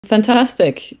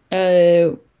Fantastic.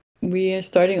 We are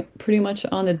starting pretty much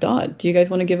on the dot. Do you guys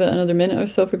want to give it another minute or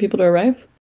so for people to arrive?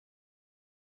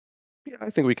 Yeah, I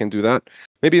think we can do that.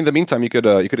 Maybe in the meantime, you could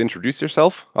introduce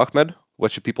yourself, Ahmed.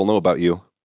 What should people know about you?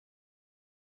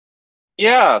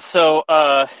 Yeah,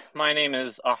 my name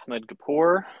is Ahmed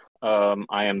Ghappour.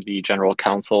 I am the General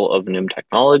Counsel of NIM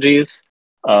Technologies.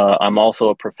 I'm also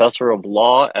a professor of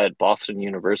law at Boston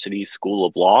University School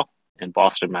of Law in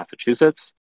Boston,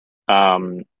 Massachusetts.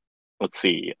 Um, let's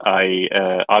see,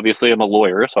 I obviously am a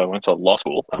lawyer, so I went to law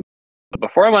school. But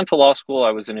before I went to law school, I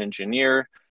was an engineer,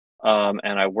 and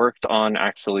I worked on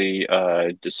actually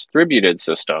distributed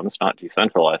systems, not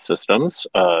decentralized systems,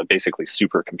 basically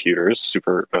supercomputers,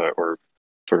 or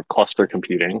sort of cluster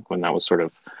computing when that was sort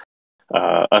of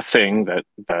a thing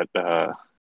that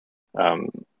um,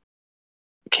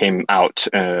 came out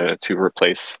to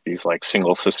replace these like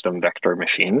single system vector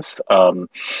machines.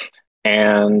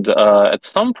 And at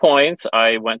some point,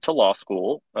 I went to law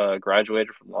school,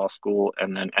 graduated from law school,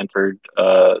 and then entered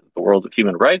the world of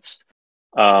human rights.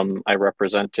 I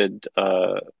represented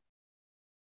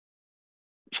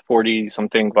 40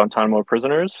 something Guantanamo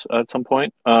prisoners at some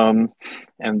point.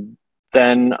 And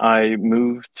then I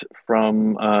moved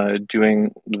from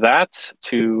doing that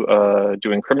to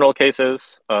doing criminal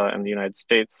cases in the United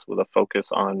States with a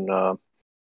focus on,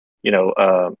 you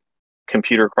know,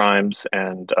 computer crimes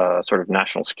and sort of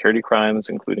national security crimes,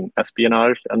 including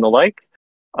espionage and the like.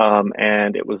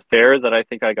 And it was there that I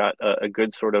think I got a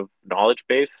good sort of knowledge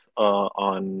base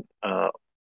on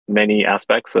many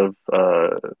aspects of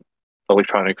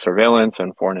electronic surveillance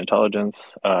and foreign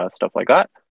intelligence, stuff like that.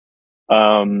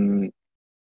 Um,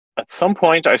 at some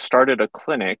point, I started a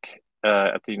clinic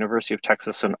at the University of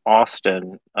Texas in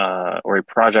Austin, or a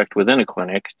project within a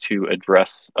clinic to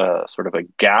address sort of a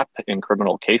gap in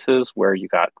criminal cases where you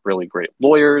got really great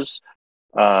lawyers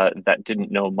that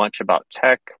didn't know much about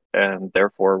tech and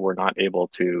therefore were not able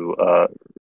to,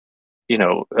 you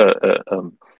know,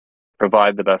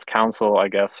 provide the best counsel, I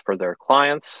guess, for their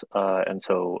clients. And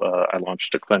so I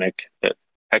launched a clinic at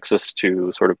Texas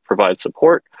to sort of provide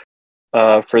support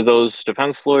for those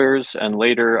defense lawyers. And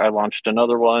later I launched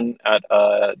another one at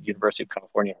University of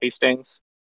California, Hastings.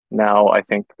 Now I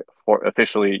think for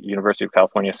officially University of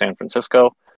California, San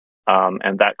Francisco.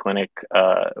 And that clinic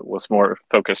was more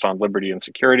focused on liberty and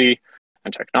security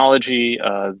and technology.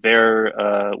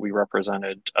 There we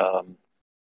represented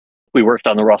we worked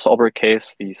on the Ross Ulbricht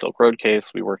case, the Silk Road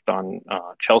case. We worked on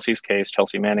Chelsea's case,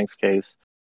 Chelsea Manning's case.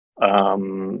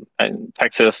 In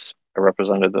Texas, I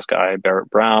represented this guy, Barrett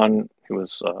Brown, who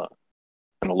was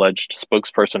an alleged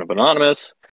spokesperson of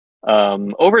Anonymous.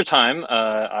 Over time,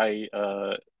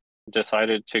 I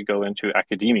decided to go into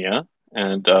academia.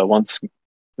 And once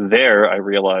there, I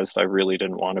realized I really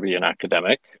didn't want to be an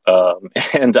academic.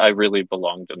 And I really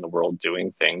belonged in the world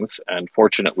doing things. And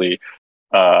fortunately,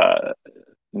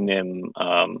 NIM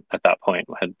at that point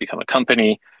had become a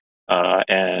company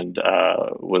and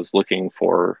was looking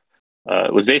for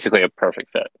was basically a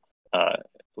perfect fit, at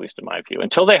least in my view,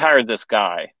 until they hired this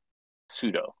guy,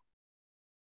 Pseudo.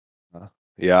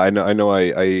 Yeah, I know.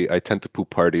 I tend to poop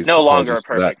parties. No longer a Apologies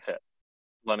for that. perfect fit,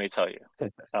 let me tell you.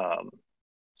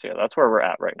 So yeah, that's where we're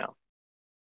at right now.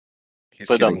 He's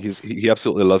But kidding. He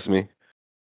absolutely loves me.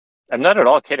 I'm not at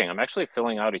all kidding. I'm actually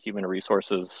filling out a human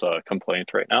resources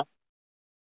complaint right now.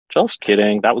 Just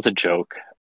kidding. That was a joke.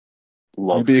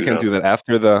 Love Maybe you can Pseudo. do that The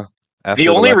after the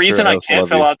only lecture. reason I I also can't love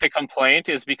fill you. out the complaint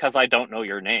is because I don't know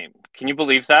your name. Can you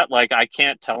believe that? Like, I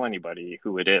can't tell anybody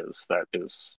who it is that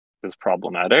is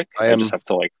problematic. I I just am. have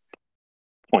to like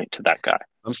point to that guy.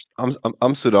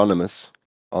 I'm pseudonymous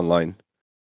online.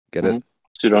 Get it? Mhm.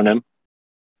 Pseudonym,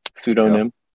 Yeah.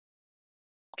 pseudonym,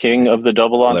 king of the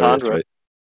double Hilarious, entendre. right?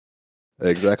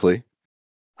 Exactly.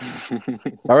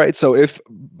 All right. So, if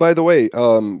by the way,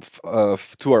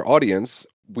 to our audience,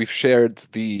 we've shared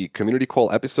the community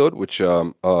call episode, which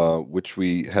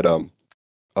we had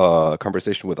a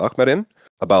conversation with Ahmed in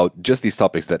about just these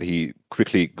topics that he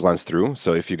quickly glanced through.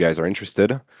 So, if you guys are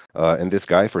interested in this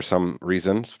guy for some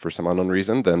reason, for some unknown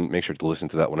reason, then make sure to listen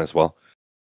to that one as well.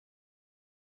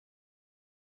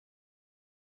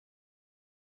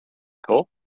 Cool.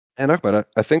 And Ahmed,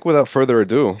 I think without further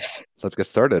ado, let's get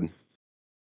started.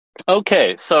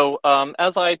 Okay, so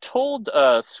as I told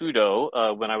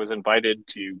Pseudo when I was invited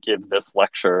to give this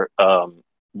lecture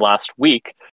last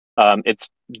week, it's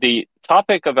the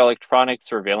topic of electronic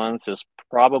surveillance is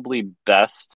probably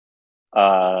best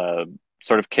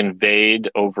sort of conveyed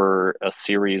over a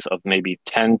series of maybe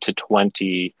 10 to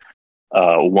 20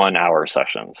 1 hour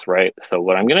sessions, right? So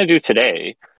what I'm going to do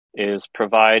today is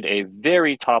provide a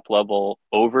very top level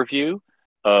overview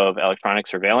of electronic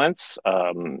surveillance,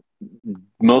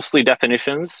 mostly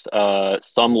definitions,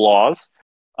 some laws.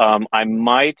 I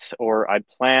might, or I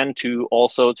plan to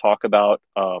also talk about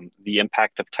the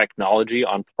impact of technology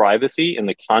on privacy in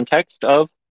the context of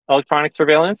electronic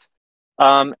surveillance.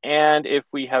 And if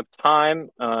we have time,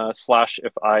 slash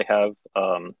if I have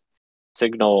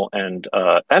signal and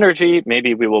energy,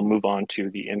 maybe we will move on to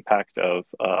the impact of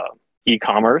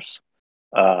e-commerce,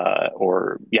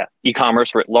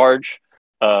 e-commerce writ large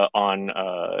on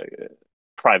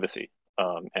privacy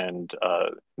and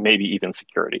maybe even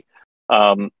security.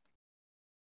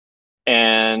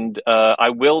 I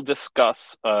will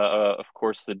discuss, of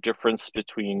course, the difference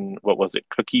between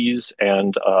cookies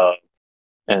and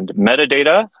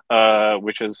metadata,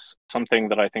 which is something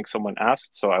that I think someone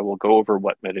asked. So I will go over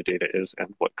what metadata is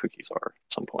and what cookies are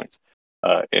at some point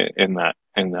in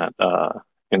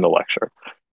the lecture.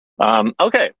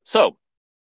 Okay, so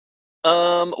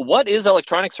what is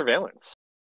electronic surveillance?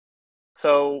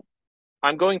 So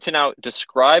I'm going to now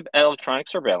describe electronic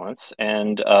surveillance,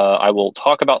 and I will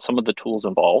talk about some of the tools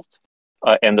involved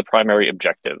and the primary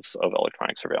objectives of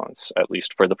electronic surveillance, at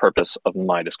least for the purpose of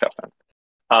my discussion.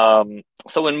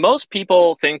 So when most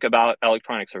people think about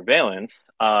electronic surveillance,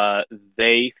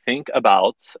 they think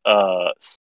about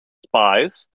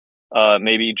spies,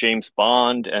 maybe James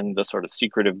Bond and the sort of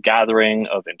secretive gathering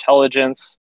of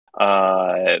intelligence.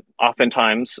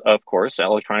 Oftentimes, of course,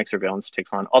 electronic surveillance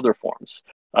takes on other forms.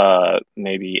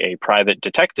 Maybe a private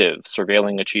detective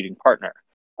surveilling a cheating partner,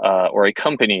 or a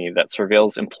company that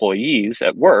surveils employees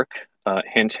at work,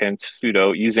 hint, hint,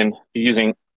 pseudo, using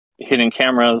hidden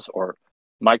cameras or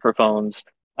microphones,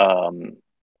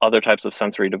 other types of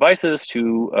sensory devices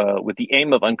with the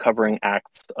aim of uncovering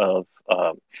acts of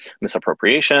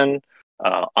misappropriation,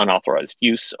 unauthorized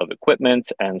use of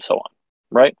equipment, and so on,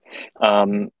 right?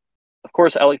 Of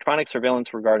course, electronic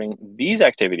surveillance regarding these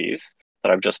activities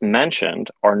that I've just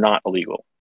mentioned are not illegal,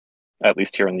 at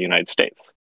least here in the United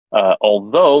States.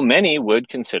 Although many would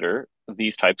consider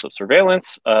these types of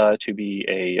surveillance to be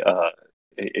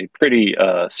a pretty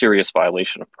serious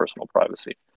violation of personal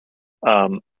privacy.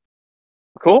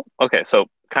 Cool. Okay, so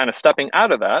kind of stepping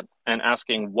out of that and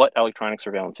asking what electronic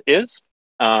surveillance is,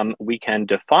 we can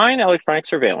define electronic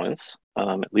surveillance,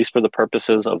 at least for the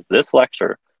purposes of this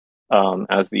lecture,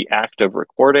 as the act of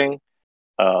recording,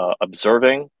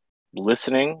 observing,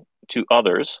 listening to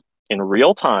others in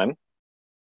real time,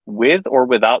 with or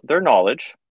without their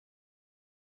knowledge.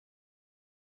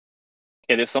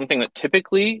 It is something that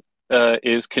typically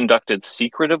is conducted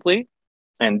secretively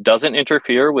and doesn't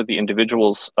interfere with the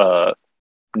individual's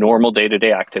normal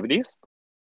day-to-day activities.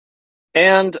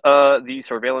 And the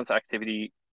surveillance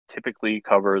activity typically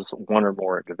covers one or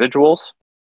more individuals.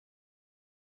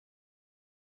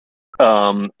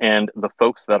 And the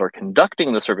folks that are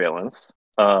conducting the surveillance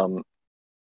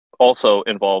also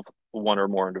involve one or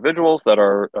more individuals that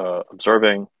are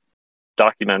observing,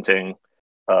 documenting,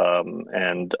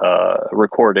 and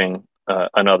recording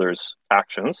another's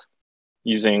actions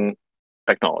using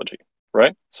technology,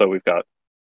 right? So we've got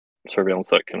surveillance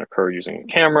that can occur using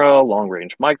a camera,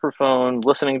 long-range microphone,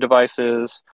 listening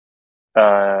devices,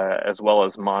 as well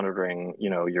as monitoring,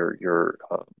 your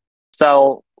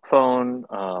cell phone,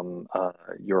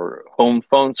 your home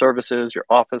phone services, your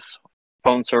office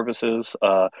phone services,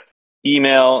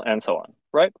 email, and so on,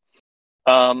 right?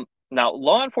 Now,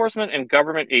 law enforcement and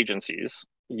government agencies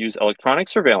use electronic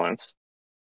surveillance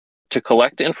to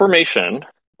collect information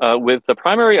with the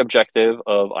primary objective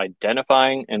of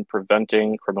identifying and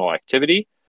preventing criminal activity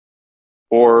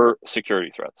or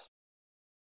security threats,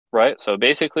 right? So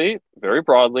basically, very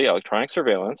broadly, electronic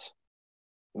surveillance,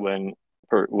 when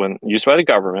used by the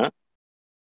government,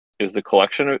 is the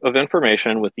collection of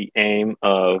information with the aim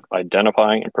of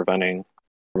identifying and preventing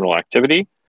criminal activity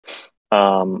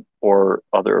or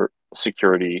other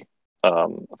security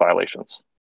violations.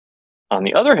 On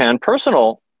the other hand,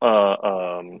 personal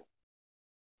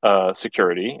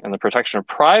security and the protection of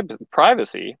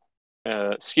privacy,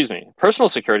 personal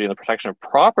security and the protection of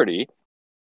property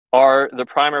are the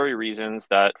primary reasons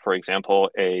that, for example,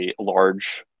 a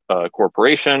large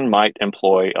corporation might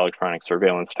employ electronic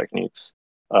surveillance techniques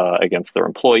against their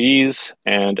employees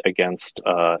and against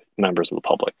members of the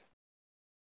public.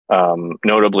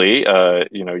 Notably,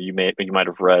 you might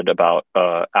have read about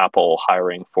Apple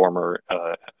hiring former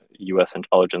U.S.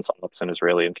 intelligence ops and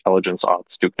Israeli intelligence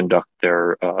ops to conduct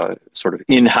their sort of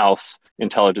in-house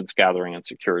intelligence gathering and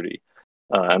security,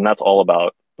 and that's all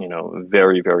about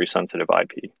very, very sensitive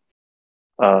IP.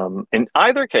 In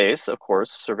either case, of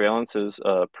course, surveillance is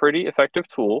a pretty effective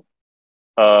tool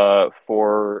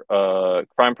for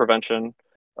crime prevention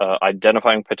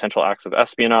identifying potential acts of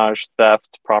espionage,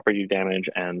 theft, property damage,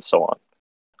 and so on.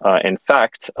 In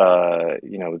fact,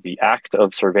 the act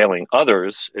of surveilling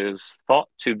others is thought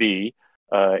to be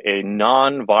a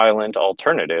non-violent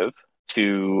alternative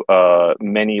to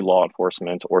many law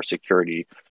enforcement or security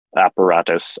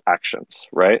apparatus actions,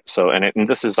 right? So, and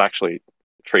this is actually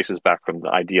traces back from the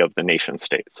idea of the nation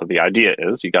state. So the idea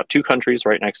is you got two countries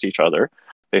right next to each other.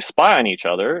 They spy on each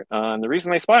other, and the reason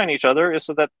they spy on each other is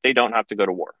so that they don't have to go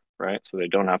to war, right? So they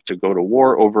don't have to go to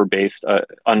war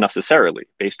unnecessarily,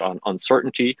 based on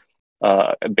uncertainty,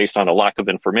 based on a lack of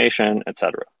information,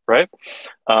 etc. Right?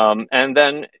 And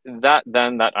then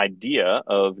that idea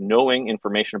of knowing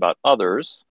information about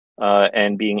others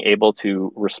and being able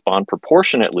to respond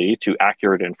proportionately to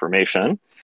accurate information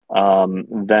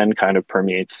then kind of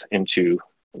permeates into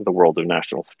the world of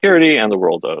national security and the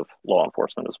world of law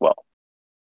enforcement as well.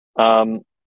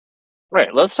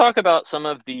 Right, let's talk about some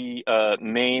of the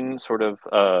main sort of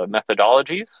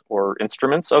methodologies or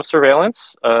instruments of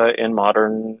surveillance in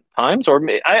modern times, or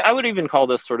I would even call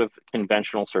this sort of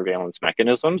conventional surveillance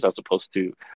mechanisms as opposed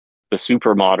to the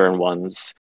super modern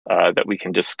ones that we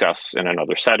can discuss in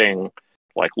another setting,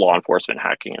 like law enforcement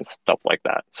hacking and stuff like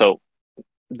that. So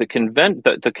the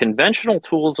conventional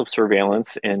tools of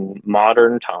surveillance in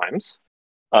modern times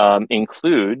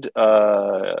include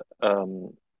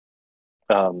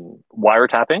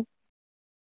wiretapping.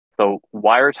 So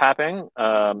wiretapping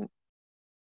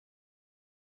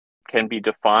can be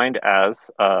defined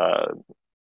as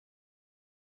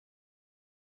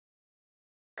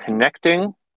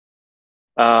connecting.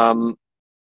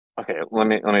 Okay, let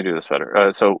me do this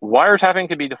better. So wiretapping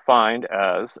can be defined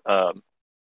as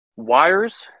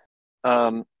wires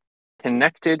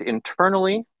connected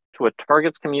internally to a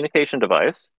target's communication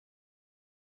device,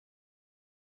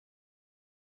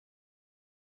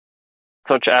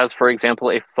 such as, for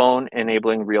example, a phone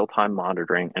enabling real-time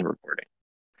monitoring and recording.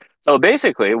 So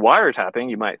basically, wiretapping,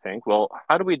 you might think, well,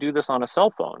 how do we do this on a cell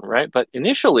phone, right? But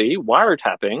initially,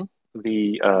 wiretapping,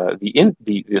 the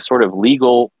sort of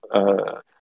legal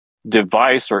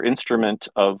device or instrument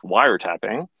of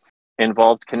wiretapping,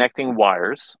 involved connecting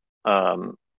wires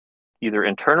either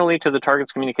internally to the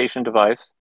target's communication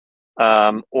device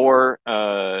or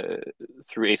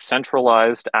through a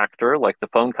centralized actor like the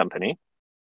phone company,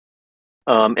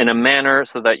 in a manner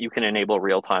so that you can enable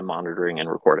real-time monitoring and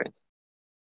recording.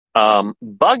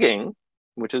 Bugging,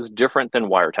 which is different than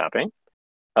wiretapping,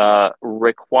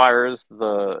 requires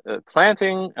the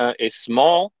planting a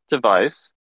small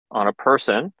device on a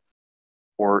person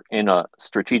or in a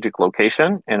strategic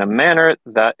location in a manner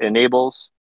that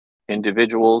enables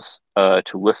individuals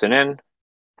to listen in,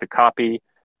 to copy,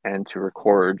 and to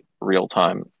record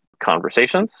real-time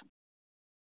conversations.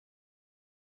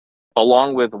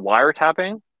 Along with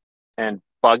wiretapping and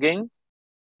bugging,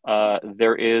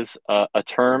 there is a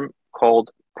term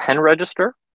called pen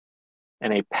register.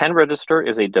 And a pen register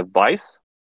is a device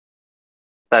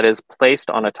that is placed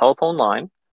on a telephone line,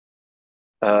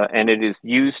 and it is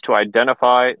used to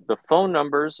identify the phone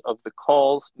numbers of the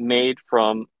calls made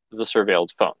from the surveilled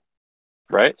phone,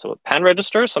 right? So a pen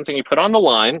register is something you put on the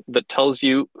line that tells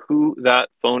you who that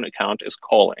phone account is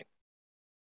calling.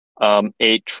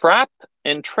 A trap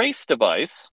and trace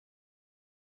device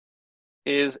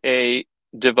is a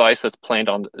device that's placed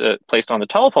on the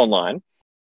telephone line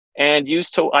and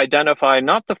used to identify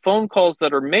not the phone calls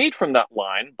that are made from that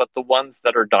line, but the ones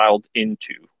that are dialed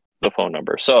into the phone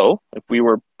number. So if we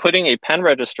were putting a pen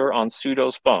register on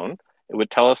Pseudo's phone, it would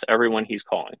tell us everyone he's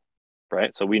calling,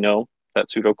 right? So we know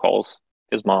that Pseudo calls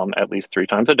his mom at least 3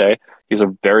 times a day. He's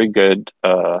a very good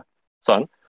son.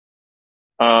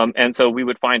 And so we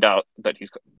would find out that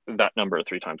he's that number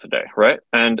 3 times a day, right?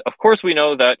 And of course, we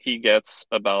know that he gets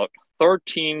about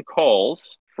 13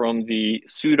 calls from the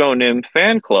pseudonym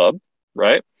fan club,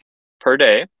 right, per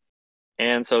day.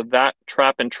 And so that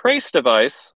trap and trace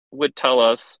device would tell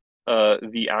us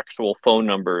the actual phone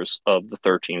numbers of the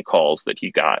 13 calls that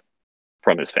he got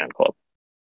from his fan club.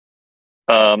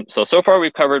 So far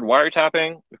we've covered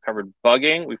wiretapping, we've covered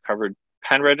bugging, we've covered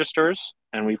pen registers,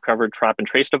 and we've covered trap and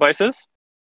trace devices.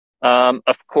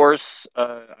 Of course,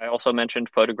 I also mentioned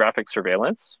photographic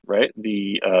surveillance, right?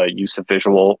 The use of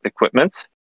visual equipment.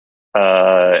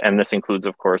 And this includes,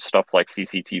 of course, stuff like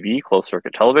CCTV, closed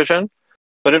circuit television,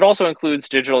 but it also includes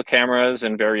digital cameras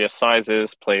in various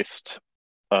sizes placed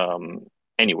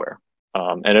anywhere.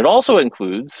 And it also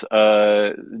includes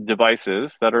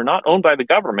devices that are not owned by the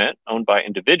government, owned by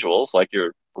individuals, like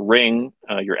your Ring,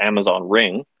 your Amazon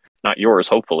Ring, not yours,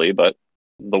 hopefully, but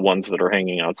the ones that are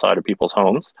hanging outside of people's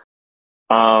homes.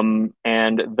 And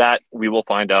that we will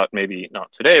find out, maybe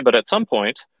not today, but at some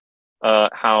point,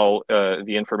 how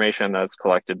the information that's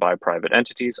collected by private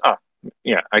entities,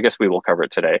 yeah, I guess we will cover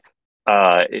it today,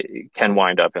 can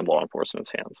wind up in law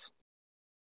enforcement's hands.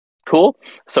 Cool.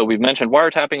 So we've mentioned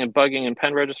wiretapping and bugging in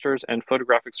pen registers and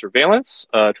photographic surveillance,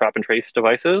 trap and trace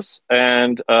devices,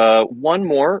 and one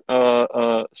more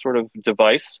sort of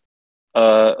device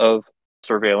of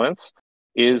surveillance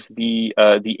is the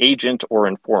agent or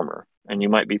informer. And you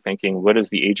might be thinking, what does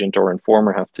the agent or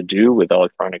informer have to do with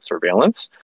electronic surveillance?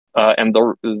 And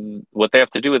what they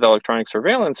have to do with electronic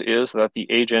surveillance is that the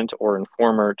agent or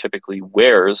informer typically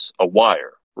wears a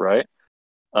wire, right?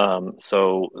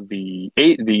 So the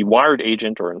wired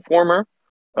agent or informer,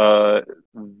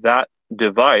 that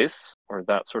device or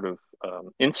that sort of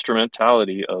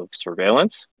instrumentality of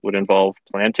surveillance would involve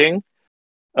planting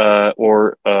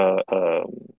or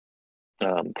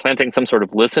planting some sort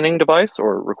of listening device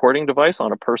or recording device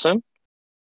on a person,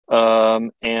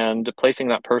 and placing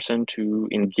that person to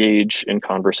engage in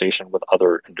conversation with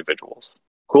other individuals.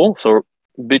 Cool. So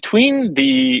between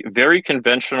the very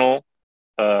conventional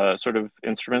sort of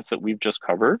instruments that we've just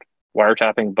covered,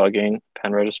 wiretapping, bugging,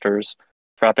 pen registers,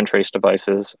 trap and trace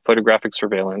devices, photographic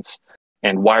surveillance,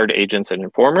 and wired agents and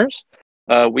informers,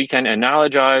 we can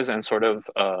analogize and sort of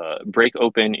break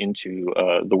open into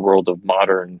the world of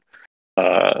modern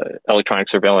electronic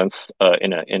surveillance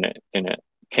in a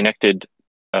connected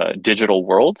digital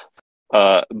world.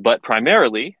 But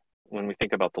primarily, when we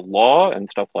think about the law and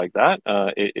stuff like that,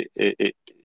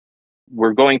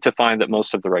 we're going to find that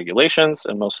most of the regulations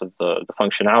and most of the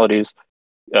functionalities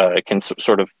can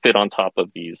sort of fit on top of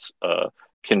these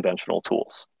conventional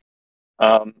tools.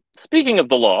 Speaking of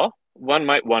the law, one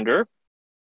might wonder,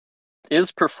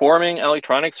 is performing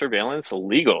electronic surveillance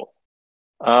illegal?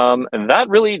 And that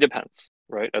really depends,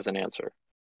 right, as an answer.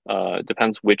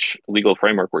 Depends which legal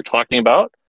framework we're talking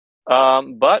about.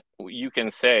 But you can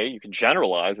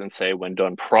generalize and say when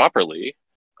done properly,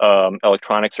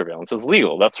 electronic surveillance is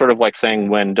legal. That's sort of like saying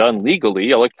when done legally,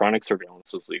 electronic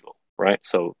surveillance is legal, right?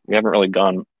 So we haven't really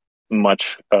gone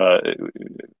much,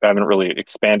 haven't really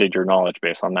expanded your knowledge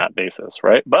base on that basis,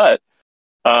 right? But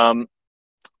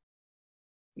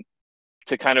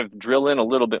to kind of drill in a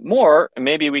little bit more,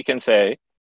 maybe we can say,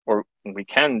 or we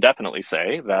can definitely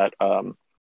say that,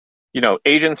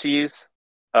 agencies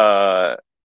that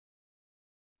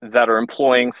are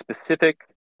employing specific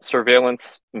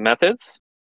surveillance methods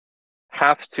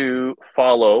have to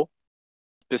follow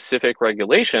specific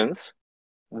regulations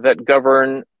that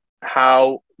govern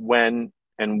how, when,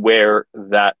 and where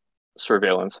that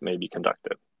surveillance may be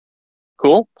conducted.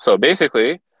 Cool? So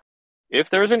basically, if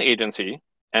there's an agency,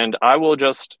 and I will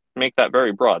just make that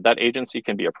very broad, that agency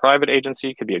can be a private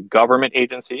agency, could be a government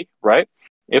agency, right?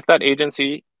 If that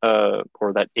agency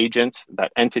or that agent,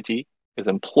 that entity is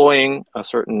employing a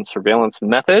certain surveillance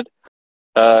method,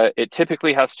 it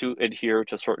typically has to adhere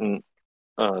to certain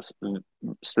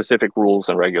specific rules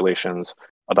and regulations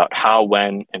about how,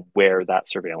 when, and where that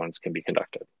surveillance can be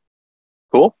conducted.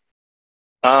 Cool?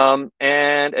 And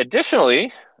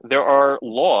additionally, there are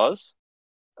laws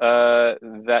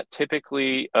that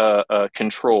typically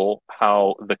control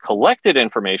how the collected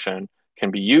information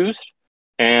can be used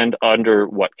and under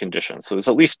what conditions. So there's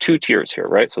at least two tiers here,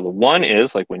 right? So the one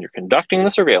is like when you're conducting the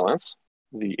surveillance,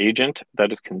 the agent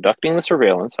that is conducting the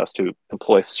surveillance has to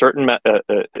employ certain,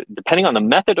 depending on the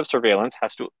method of surveillance,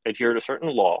 has to adhere to certain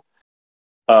law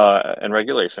and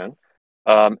regulation.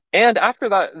 And after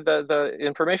that, the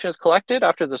information is collected,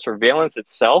 after the surveillance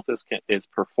itself is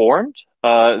performed,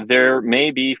 there may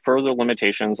be further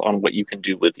limitations on what you can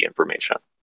do with the information.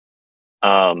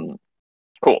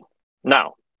 Cool.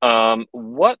 Now,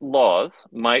 what laws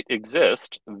might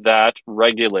exist that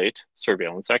regulate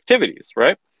surveillance activities,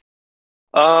 right?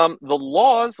 The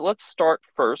laws, let's start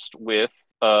first with,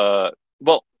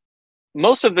 well,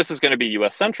 most of this is going to be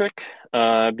US centric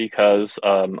because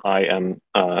I am,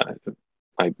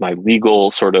 my legal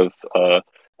sort of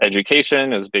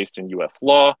education is based in US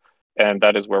law, and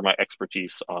that is where my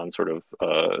expertise on sort of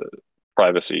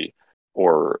privacy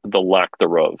or the lack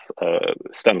thereof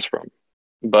stems from.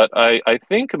 But I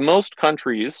think most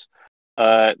countries,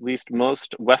 at least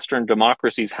most Western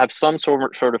democracies, have some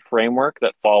sort of framework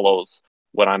that follows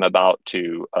what I'm about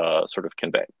to sort of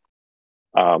convey.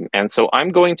 And so I'm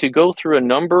going to go through a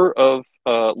number of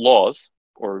laws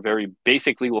or very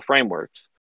basic legal frameworks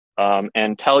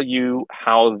and tell you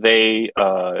how they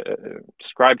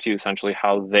describe to you essentially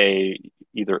how they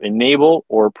either enable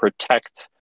or protect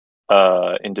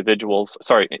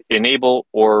enable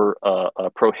or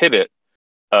prohibit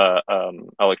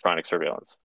electronic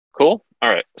surveillance. Cool? All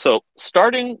right. So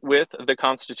starting with the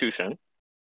Constitution.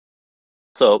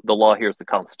 So the law here is the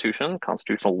Constitution,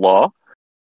 constitutional law.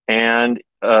 And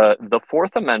the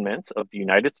Fourth Amendment of the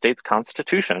United States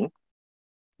Constitution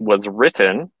was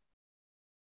written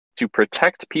to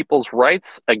protect people's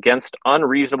rights against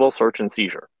unreasonable search and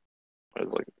seizure. It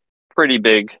was like a pretty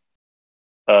big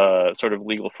sort of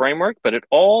legal framework, but it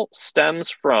all stems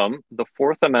from the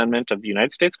Fourth Amendment of the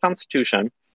United States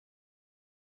Constitution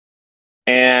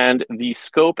and the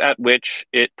scope at which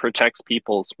it protects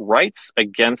people's rights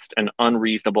against an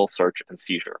unreasonable search and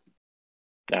seizure.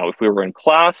 Now, if we were in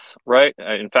class, right,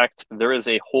 in fact, there is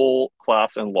a whole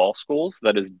class in law schools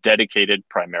that is dedicated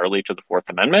primarily to the Fourth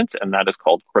Amendment, and that is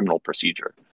called criminal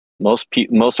procedure. Most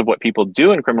of what people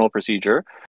do in criminal procedure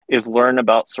is learn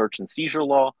about search and seizure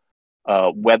law,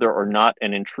 whether or not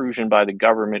an intrusion by the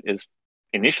government is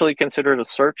initially considered a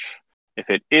search. If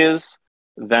it is,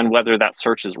 then whether that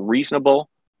search is reasonable,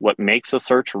 what makes a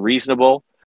search reasonable,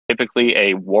 typically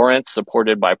a warrant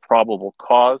supported by probable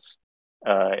cause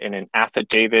in an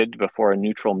affidavit before a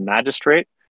neutral magistrate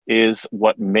is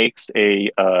what makes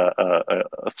a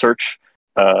search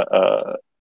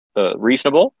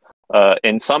reasonable.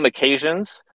 In some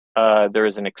occasions, there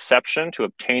is an exception to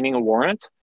obtaining a warrant,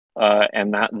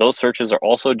 and that those searches are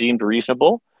also deemed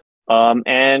reasonable.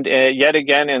 And yet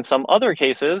again, in some other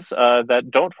cases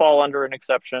that don't fall under an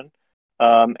exception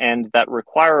and that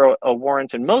require a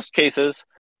warrant in most cases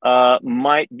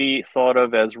might be thought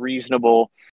of as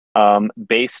reasonable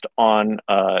based on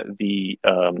the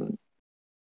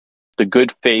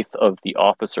good faith of the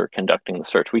officer conducting the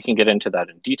search. We can get into that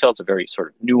in detail. It's a very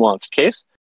sort of nuanced case.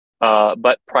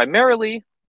 But primarily,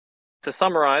 to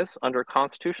summarize, under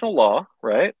constitutional law,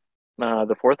 right,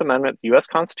 the Fourth Amendment, the U.S.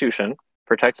 Constitution,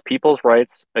 protects people's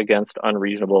rights against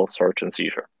unreasonable search and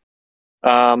seizure.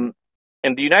 In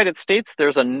the United States,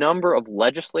 there's a number of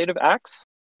legislative acts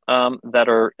that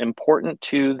are important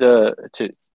to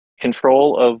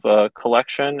control of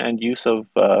collection and use of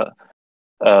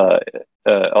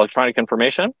electronic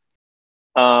information.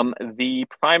 The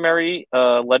primary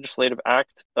legislative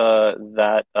act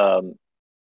that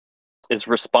is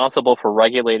responsible for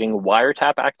regulating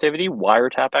wiretap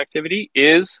activity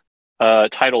is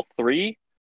Title III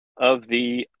of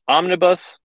the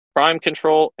Omnibus Crime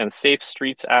Control and Safe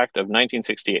Streets Act of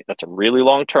 1968. That's a really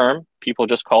long term. People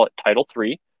just call it Title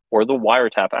III or the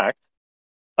Wiretap Act.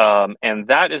 And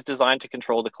that is designed to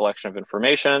control the collection of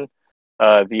information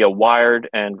via wired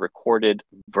and recorded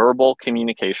verbal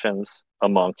communications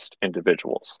amongst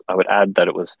individuals. I would add that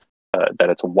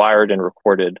it's wired and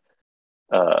recorded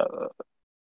I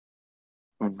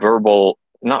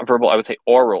would say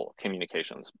oral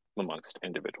communications amongst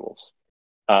individuals.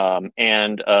 And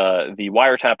the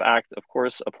Wiretap Act, of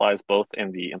course, applies both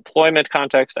in the employment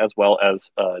context as well as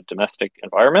domestic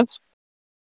environments.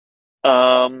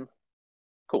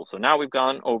 Cool. So now we've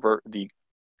gone over the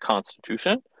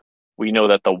Constitution. We know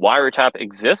that the Wiretap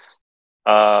exists.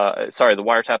 The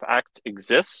Wiretap Act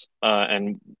exists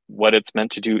and what it's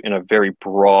meant to do in a very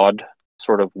broad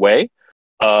sort of way.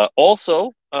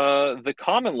 Also, the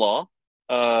common law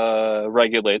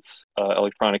regulates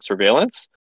electronic surveillance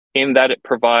in that it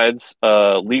provides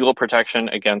legal protection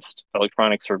against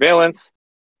electronic surveillance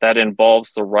that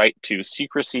involves the right to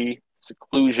secrecy,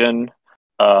 seclusion,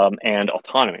 and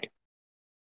autonomy.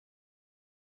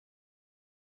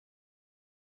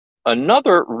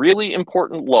 Another really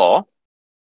important law,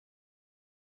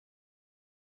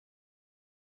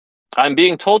 I'm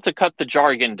being told to cut the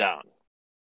jargon down.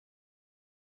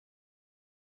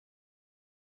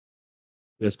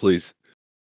 Yes, please.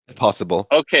 If possible.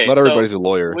 Okay, Not so everybody's a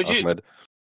lawyer, would you? Ahmed.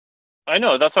 I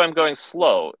know, that's why I'm going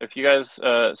slow. If you guys,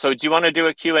 so do you want to do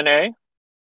a Q&A?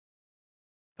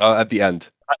 At the end.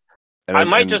 I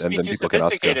might just be then too people can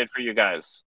ask you. sophisticated for you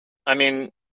guys. I mean,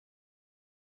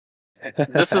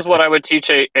 this is what I would teach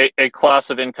a class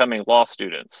of incoming law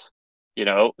students, you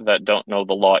know, that don't know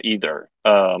the law either.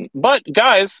 But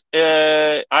guys,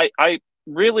 I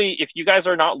really, if you guys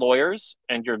are not lawyers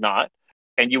and you're not,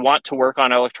 and you want to work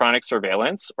on electronic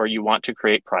surveillance or you want to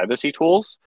create privacy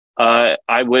tools,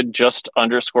 I would just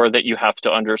underscore that you have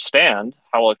to understand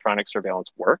how electronic surveillance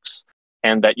works,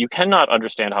 and that you cannot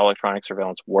understand how electronic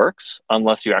surveillance works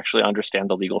unless you actually understand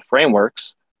the legal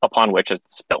frameworks upon which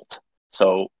it's built.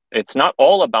 So it's not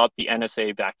all about the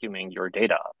NSA vacuuming your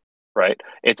data up, right?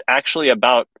 It's actually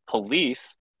about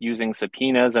police using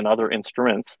subpoenas and other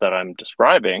instruments that I'm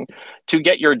describing to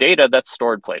get your data that's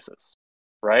stored places,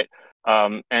 right?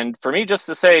 And for me, just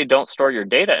to say, don't store your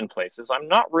data in places, I'm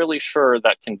not really sure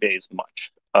that conveys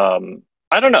much.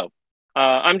 I don't know.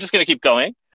 I'm just going to keep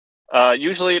going.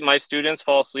 Usually my students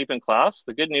fall asleep in class.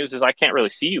 The good news is I can't really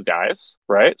see you guys,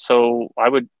 right? So I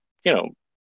would, you know,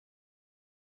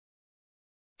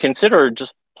 consider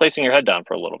just placing your head down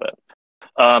for a little bit.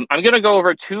 I'm going to go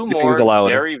over two Skipping is more allowed.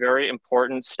 very, very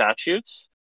important statutes.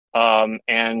 If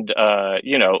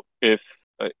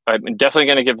I'm definitely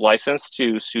going to give license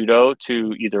to sudo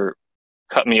to either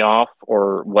cut me off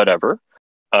or whatever.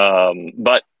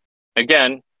 But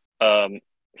again,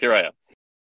 here I am.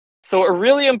 So a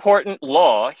really important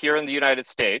law here in the United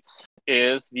States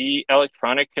is the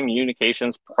Electronic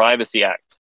Communications Privacy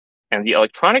Act. And the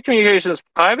Electronic Communications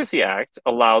Privacy Act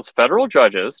allows federal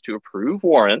judges to approve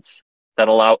warrants that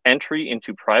allow entry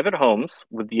into private homes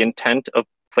with the intent of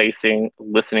placing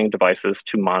listening devices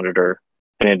to monitor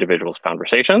an individual's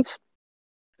conversations.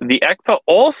 The ECPA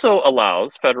also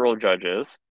allows federal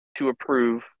judges to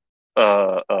approve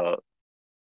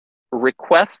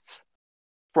requests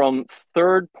from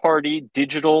third-party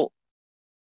digital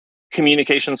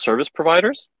communication service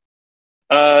providers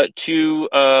to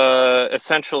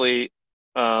essentially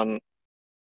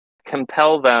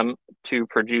compel them to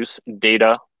produce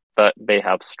data that they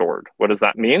have stored. What does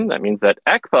that mean? That means that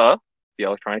ECPA, the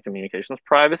Electronic Communications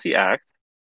Privacy Act,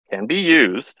 can be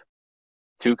used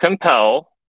to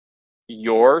compel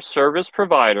your service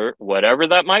provider, whatever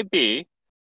that might be,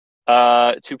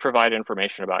 to provide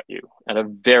information about you at a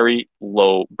very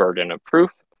low burden of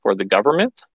proof for the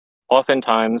government,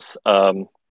 oftentimes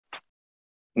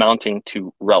mounting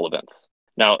to relevance.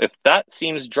 Now, if that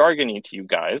seems jargony to you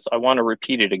guys, I want to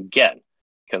repeat it again,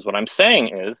 because what I'm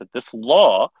saying is that this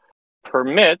law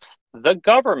permits the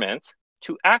government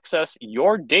to access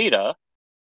your data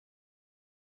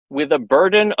with a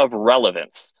burden of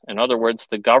relevance. In other words,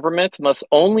 the government must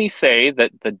only say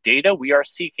that the data we are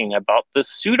seeking about the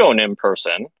pseudonym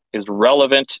person is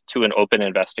relevant to an open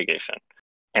investigation.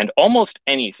 And almost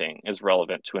anything is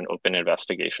relevant to an open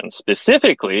investigation,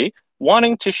 specifically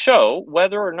wanting to show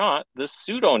whether or not the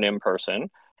pseudonym person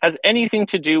has anything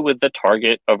to do with the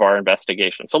target of our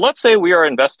investigation. So let's say we are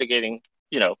investigating,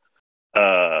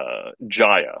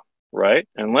 Jaya, right?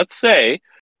 And let's say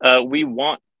we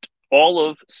want all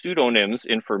of pseudonyms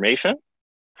information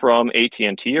from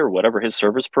AT&T or whatever his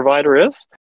service provider is.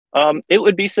 It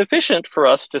would be sufficient for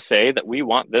us to say that we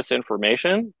want this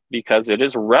information because it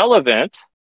is relevant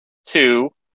to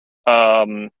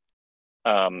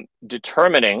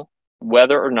determining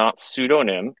whether or not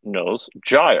pseudonym knows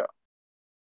Jaya.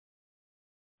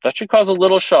 That should cause a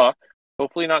little shock.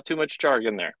 Hopefully not too much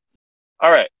jargon there.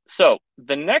 All right, so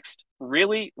the next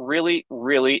really, really,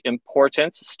 really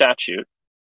important statute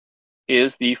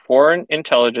is the Foreign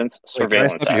Intelligence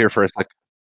Surveillance Act. Can I stop you here for a second?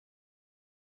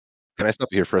 Can I stop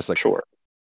you here for a second? Sure.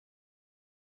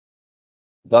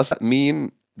 Does that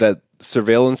mean that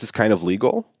surveillance is kind of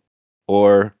legal?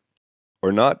 Or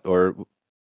not? Or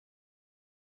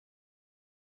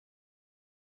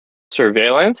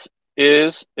surveillance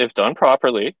is, if done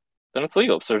properly, then it's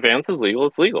legal. If surveillance is legal,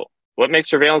 it's legal. What makes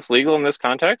surveillance legal in this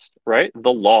context, right?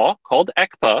 The law called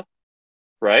ECPA,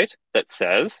 right? That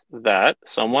says that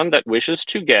someone that wishes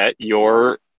to get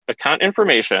your account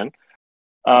information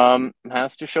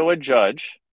has to show a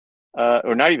judge,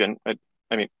 or not even,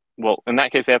 well, in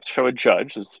that case, they have to show a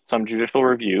judge. There's some judicial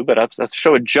review, but has to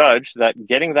show a judge that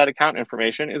getting that account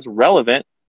information is relevant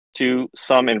to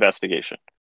some investigation.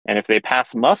 And if they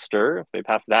pass muster, if they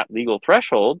pass that legal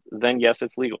threshold, then yes,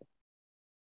 it's legal.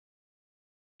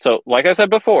 So like I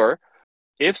said before,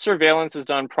 if surveillance is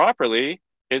done properly,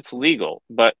 it's legal,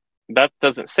 but that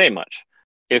doesn't say much.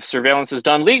 If surveillance is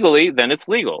done legally, then it's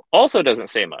legal. Also doesn't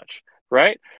say much,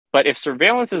 right? But if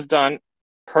surveillance is done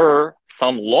per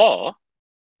some law,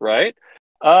 right,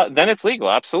 then it's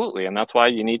legal, absolutely. And that's why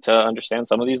you need to understand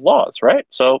some of these laws, right?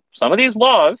 So some of these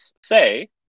laws say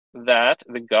that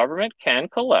the government can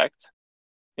collect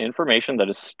information that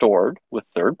is stored with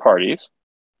third parties,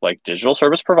 like digital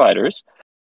service providers,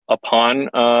 upon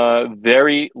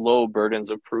very low burdens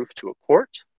of proof to a court.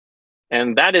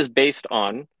 And that is based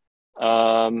on,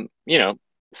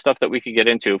 stuff that we could get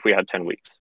into if we had 10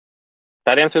 weeks.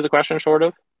 That answer the question, sort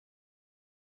of?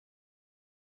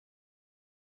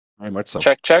 very much so.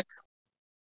 Check.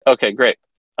 Okay, great.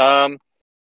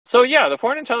 So yeah, the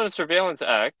Foreign Intelligence Surveillance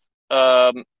Act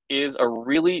is a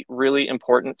really, really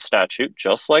important statute,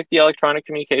 just like the Electronic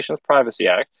Communications Privacy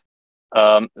Act.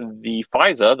 The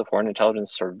FISA, the Foreign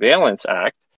Intelligence Surveillance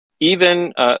Act,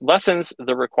 even lessens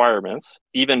the requirements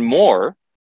even more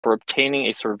for obtaining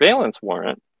a surveillance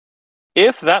warrant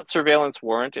if that surveillance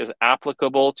warrant is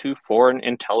applicable to foreign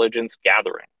intelligence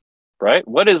gathering, right?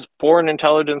 What is foreign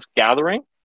intelligence gathering?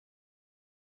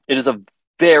 It is a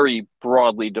very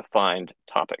broadly defined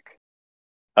topic.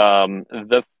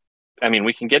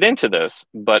 We can get into this,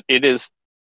 but it is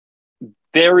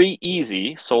very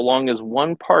easy, so long as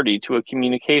one party to a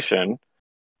communication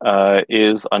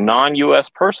is a non-US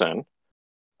person,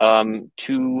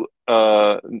 to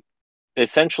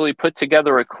essentially put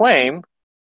together a claim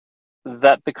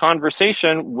that the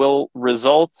conversation will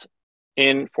result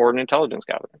in foreign intelligence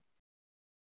gathering.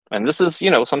 And this is,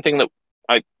 something that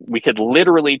we could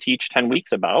literally teach 10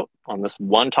 weeks about on this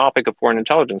one topic of foreign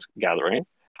intelligence gathering.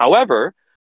 However,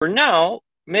 for now,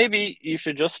 maybe you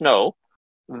should just know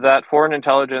that foreign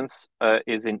intelligence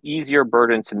is an easier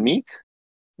burden to meet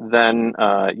than,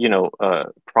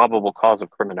 probable cause of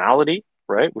criminality,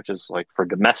 right? Which is like for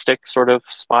domestic sort of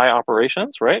spy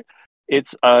operations, right?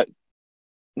 It's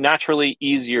naturally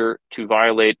easier to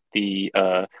violate the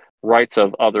rights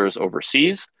of others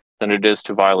overseas than it is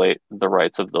to violate the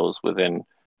rights of those within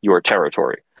your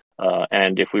territory.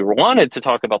 And if we wanted to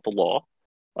talk about the law,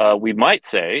 we might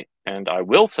say, and I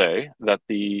will say, that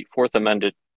the Fourth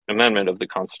Amendment of the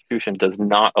Constitution does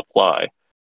not apply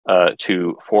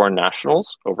to foreign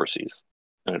nationals overseas.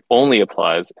 And it only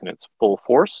applies in its full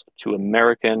force to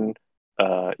American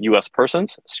U.S.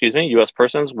 persons,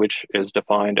 which is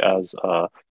defined as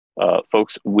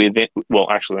folks within, well,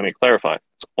 actually, let me clarify.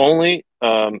 It's only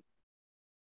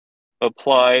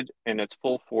applied in its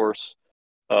full force,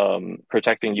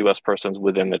 protecting U.S. persons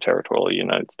within the territorial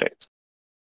United States.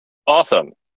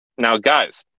 Awesome. Now,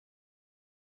 guys,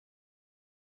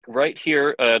 right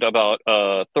here at about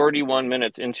 31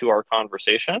 minutes into our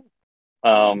conversation,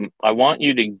 I want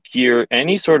you to gear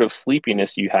any sort of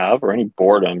sleepiness you have or any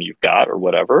boredom you've got or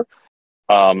whatever.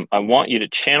 I want you to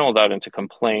channel that into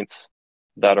complaints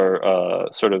that are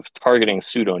sort of targeting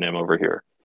pseudonym over here.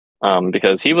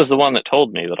 Because he was the one that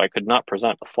told me that I could not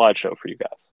present a slideshow for you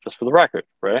guys, just for the record,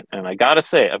 right? And I gotta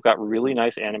say, I've got really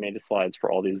nice animated slides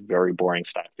for all these very boring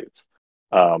statutes.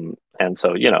 And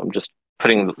so, I'm just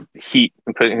putting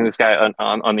this guy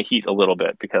on the heat a little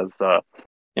bit because,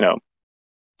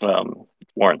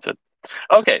 it's warranted.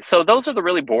 Okay, so those are the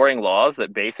really boring laws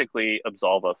that basically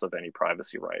absolve us of any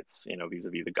privacy rights,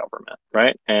 vis-a-vis the government,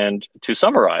 right? And to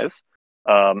summarize,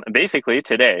 basically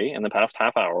today, in the past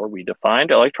half hour, we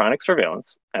defined electronic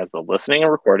surveillance as the listening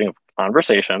and recording of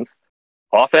conversations,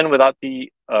 often without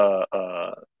the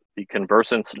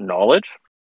conversant's knowledge.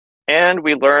 And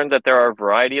we learned that there are a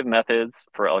variety of methods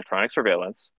for electronic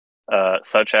surveillance,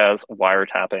 such as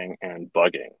wiretapping and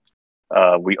bugging.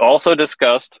 We also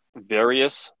discussed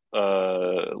various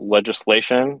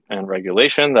legislation and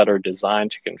regulation that are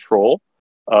designed to control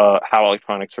how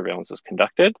electronic surveillance is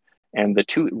conducted. And the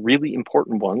two really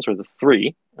important ones, or the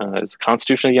three, is the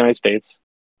Constitution of the United States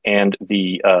and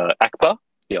the ECPA,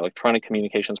 the Electronic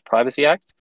Communications Privacy Act,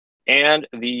 and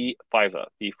the FISA,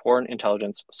 the Foreign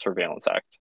Intelligence Surveillance Act.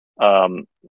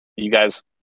 You guys,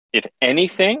 if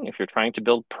anything, if you're trying to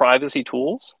build privacy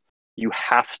tools, you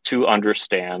have to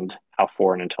understand how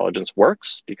foreign intelligence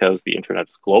works because the internet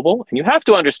is global, and you have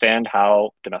to understand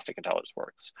how domestic intelligence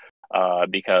works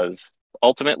because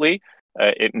ultimately,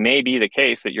 it may be the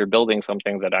case that you're building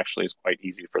something that actually is quite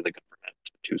easy for the government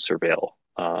to surveil,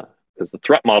 because the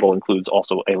threat model includes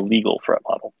also a legal threat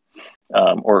model,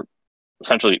 or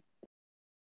essentially,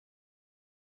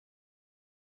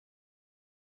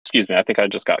 excuse me, I think I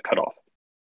just got cut off.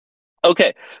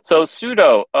 Okay, so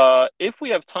pseudo, if we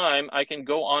have time, I can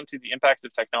go on to the impact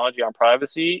of technology on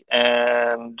privacy,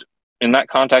 and in that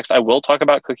context, I will talk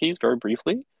about cookies very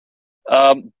briefly,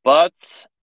 but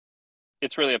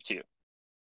it's really up to you.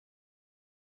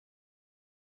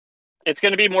 It's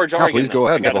going to be more jargon. No, please go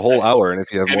ahead. We have a whole hour, and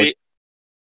if you have more,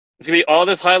 it's going to be all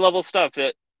this high-level stuff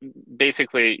that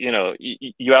basically,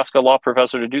 you ask a law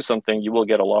professor to do something, you will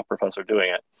get a law professor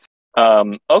doing it.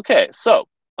 Okay, so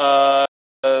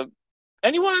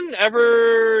anyone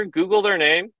ever Google their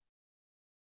name?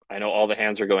 I know all the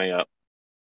hands are going up.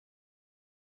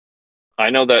 I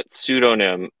know that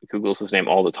pseudonym Googles his name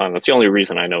all the time. That's the only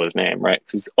reason I know his name, right?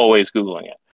 Because he's always Googling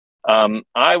it.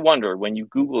 I wonder when you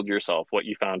Googled yourself what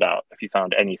you found out, if you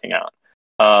found anything out.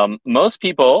 Most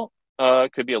people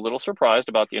could be a little surprised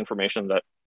about the information that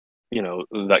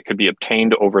that could be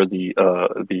obtained over the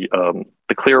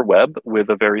clear web with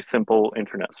a very simple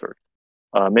internet search.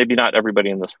 Maybe not everybody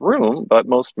in this room, but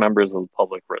most members of the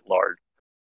public writ large.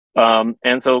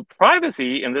 And so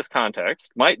privacy in this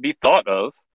context might be thought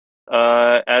of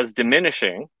as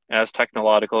diminishing as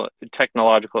technological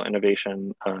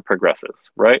innovation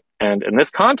progresses, right? And in this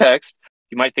context,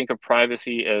 you might think of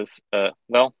privacy as,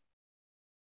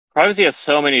 privacy has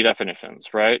so many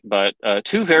definitions, right? But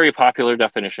two very popular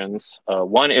definitions.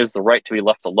 One is the right to be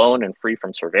left alone and free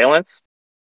from surveillance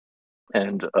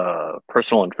and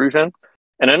personal intrusion.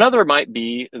 And another might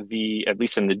be at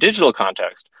least in the digital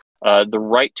context, the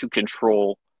right to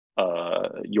control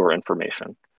your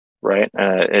information, right?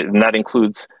 And that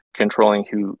includes controlling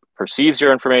who perceives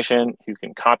your information, who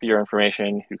can copy your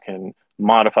information, who can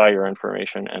modify your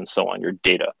information, and so on, your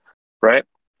data, right?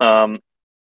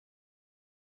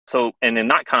 So, and in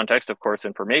that context, of course,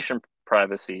 information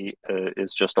privacy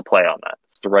is just a play on that.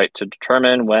 It's the right to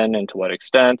determine when and to what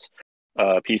extent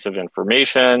a piece of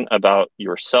information about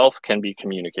yourself can be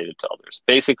communicated to others.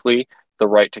 Basically, the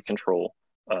right to control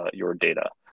your data.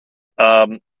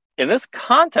 In this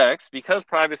context, because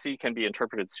privacy can be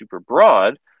interpreted super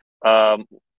broad,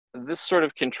 this sort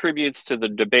of contributes to the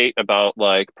debate about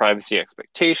like privacy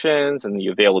expectations and the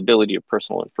availability of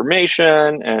personal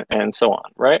information and so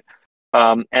on, right?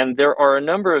 And there are a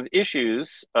number of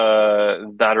issues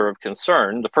that are of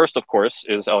concern. The first, of course,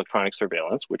 is electronic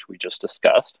surveillance, which we just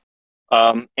discussed.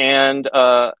 And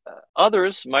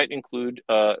others might include,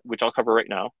 which I'll cover right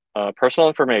now, personal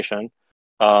information,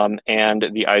 and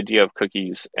the idea of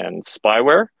cookies and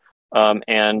spyware,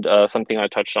 and something I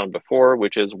touched on before,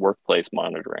 which is workplace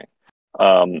monitoring.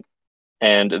 And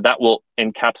that will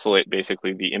encapsulate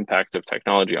basically the impact of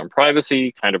technology on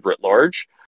privacy, kind of writ large.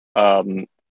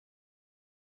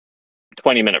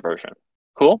 20-minute version.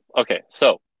 Cool? Okay,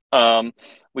 so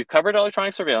we've covered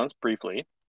electronic surveillance briefly.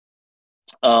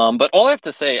 But all I have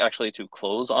to say, actually, to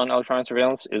close on electronic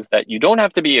surveillance is that you don't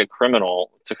have to be a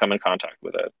criminal to come in contact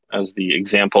with it, as the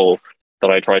example that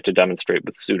I tried to demonstrate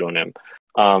with pseudonym.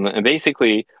 And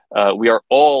basically, we are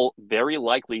all very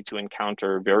likely to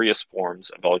encounter various forms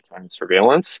of electronic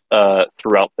surveillance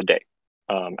throughout the day.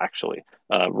 Actually,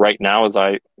 right now,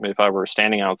 if I were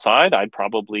standing outside, I'd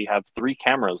probably have 3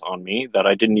 cameras on me that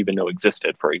I didn't even know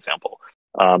existed, for example.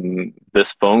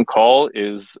 This phone call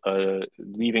is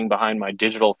leaving behind my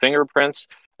digital fingerprints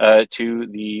to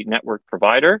the network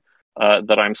provider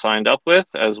that I'm signed up with,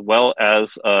 as well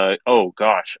as, oh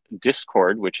gosh,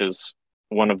 Discord, which is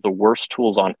one of the worst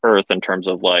tools on earth in terms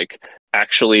of like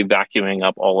actually vacuuming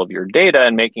up all of your data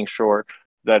and making sure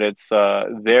that it's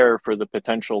there for the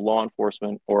potential law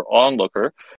enforcement or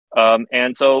onlooker.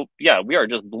 And so, yeah, we are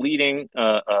just bleeding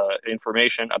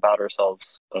information about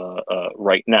ourselves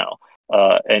right now.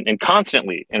 And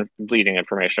constantly bleeding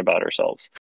information about ourselves.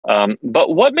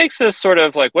 But what makes this sort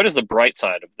of like, what is the bright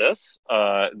side of this?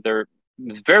 There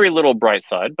is very little bright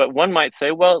side, but one might say,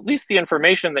 well, at least the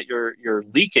information that you're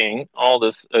leaking all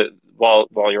this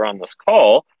while you're on this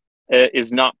call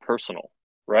is not personal,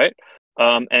 right?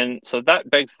 And so that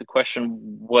begs the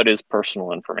question, what is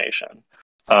personal information?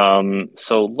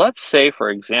 So let's say, for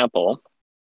example,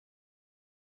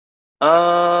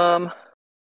 let's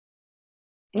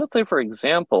say, for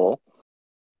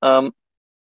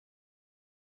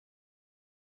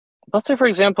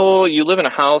example, you live in a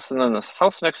house and then this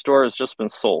house next door has just been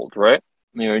sold, right?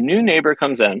 Your new neighbor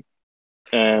comes in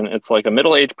and it's like a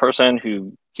middle-aged person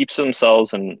who keeps to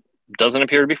themselves and doesn't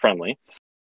appear to be friendly.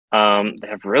 They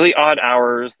have really odd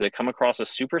hours. They come across as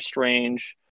super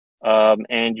strange.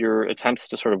 And your attempts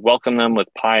to sort of welcome them with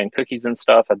pie and cookies and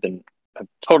stuff have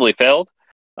totally failed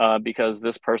because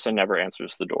this person never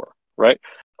answers the door, right?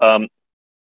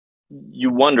 You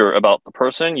wonder about the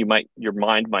person. Your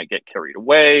mind might get carried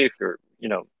away if you're,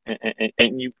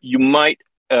 and you might,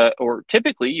 or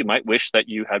typically you might wish that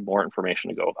you had more information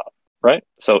to go about, right?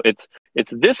 So it's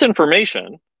this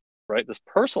information, right? This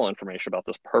personal information about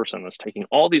this person that's taking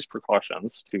all these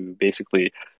precautions to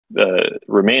basically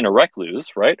remain a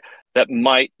recluse, right? That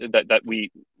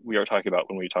we are talking about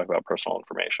when we talk about personal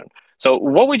information. So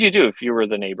what would you do if you were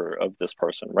the neighbor of this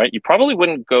person, right? You probably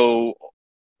wouldn't go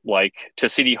like to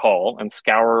City Hall and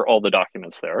scour all the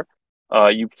documents there.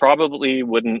 You probably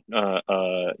wouldn't,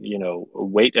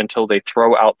 wait until they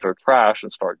throw out their trash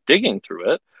and start digging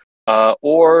through it,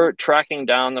 or tracking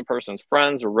down the person's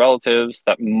friends or relatives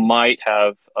that might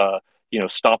have,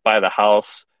 stopped by the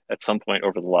house at some point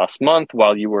over the last month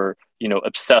while you were,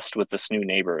 obsessed with this new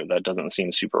neighbor that doesn't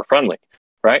seem super friendly.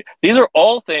 Right? These are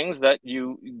all things that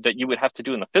you would have to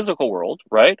do in the physical world,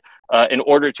 right? In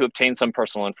order to obtain some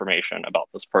personal information about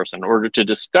this person, in order to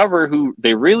discover who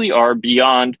they really are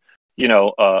beyond,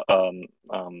 the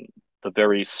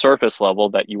very surface level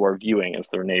that you are viewing as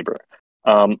their neighbor.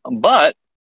 But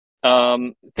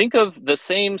think of the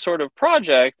same sort of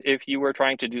project if you were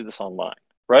trying to do this online,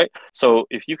 right? So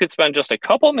if you could spend just a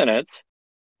couple minutes,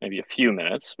 maybe a few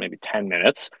minutes, maybe 10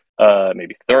 minutes,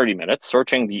 maybe 30 minutes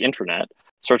searching the internet,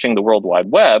 searching the World Wide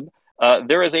Web,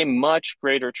 there is a much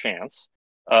greater chance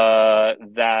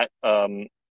that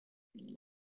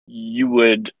you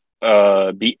would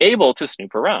be able to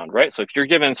snoop around, right? So if you're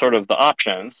given sort of the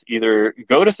options, either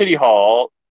go to City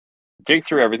Hall, dig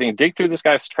through everything, dig through this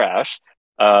guy's trash,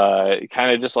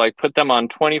 kind of just like put them on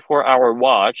 24-hour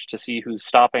watch to see who's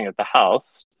stopping at the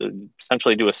house,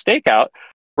 essentially do a stakeout,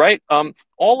 right?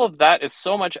 All of that is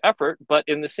so much effort, but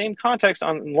in the same context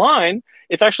online,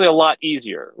 it's actually a lot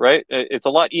easier, right? It's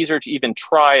a lot easier to even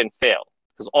try and fail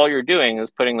because all you're doing is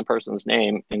putting the person's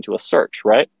name into a search,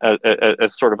 right?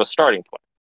 As sort of a starting point.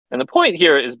 And the point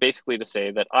here is basically to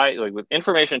say that with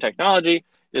information technology,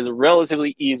 it is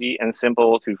relatively easy and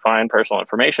simple to find personal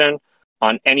information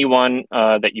on anyone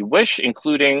that you wish,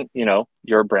 including,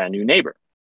 your brand new neighbor.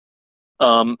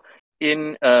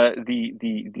 In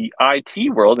the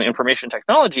IT world, the information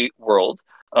technology world,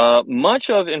 much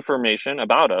of information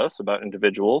about us, about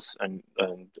individuals,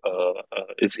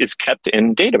 is kept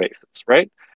in databases, right?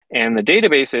 And the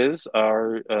databases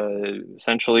are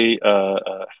essentially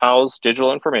house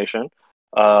digital information.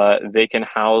 They can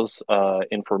house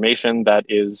information that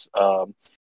is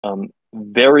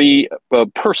very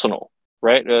personal,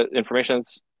 right? Information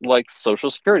like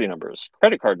social security numbers,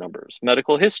 credit card numbers,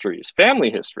 medical histories, family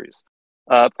histories.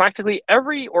 Practically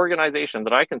every organization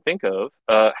that I can think of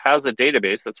has a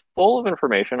database that's full of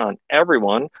information on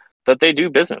everyone that they do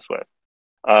business with.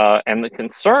 And the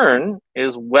concern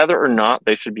is whether or not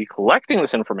they should be collecting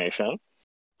this information.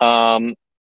 The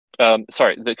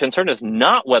concern is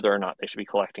not whether or not they should be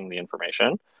collecting the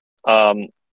information,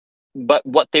 but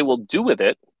what they will do with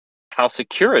it, how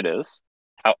secure it is,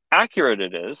 how accurate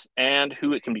it is, and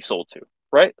who it can be sold to,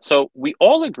 right? So we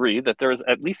all agree that there is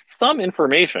at least some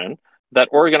information that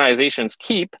organizations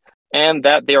keep and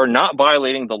that they are not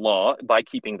violating the law by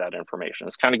keeping that information.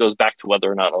 This kind of goes back to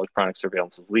whether or not electronic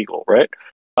surveillance is legal, right?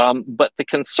 But the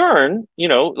concern,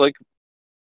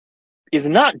 is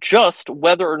not just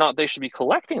whether or not they should be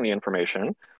collecting the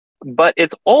information, but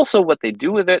it's also what they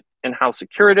do with it and how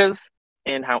secure it is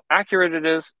and how accurate it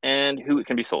is and who it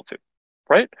can be sold to,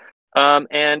 right?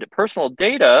 And personal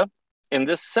data, in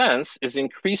this sense, is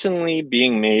increasingly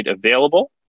being made available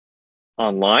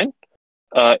online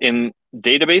in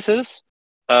databases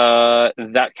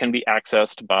that can be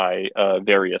accessed by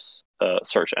various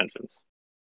search engines.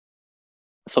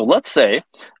 So let's say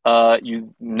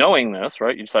knowing this,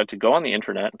 right, you decide to go on the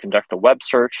internet and conduct a web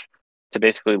search to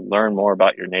basically learn more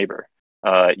about your neighbor.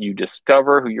 You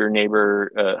discover who your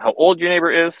neighbor, how old your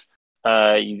neighbor is.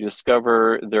 You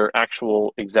discover their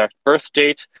actual exact birth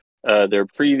date, their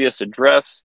previous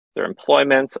address, their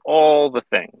employment, all the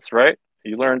things, right?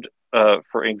 You learned,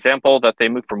 for example, that they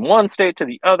moved from one state to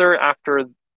the other after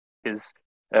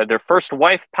their first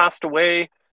wife passed away,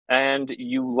 and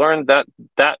you learned that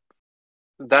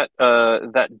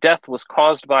death was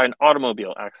caused by an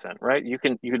automobile accident, right? You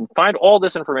can find all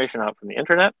this information out from the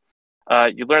internet.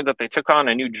 You learned that they took on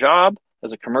a new job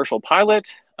as a commercial pilot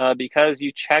because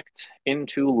you checked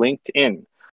into LinkedIn,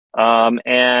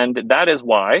 and that is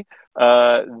why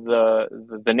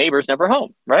the neighbor's never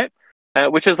home, right?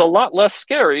 Which is a lot less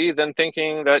scary than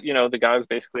thinking that the guy's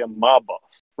basically a mob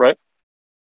boss, right?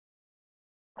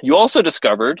 You also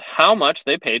discovered how much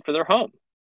they paid for their home.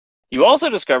 You also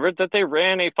discovered that they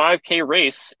ran a 5K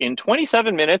race in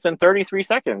 27 minutes and 33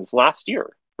 seconds last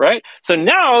year, right? So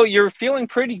now you're feeling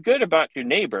pretty good about your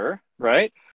neighbor,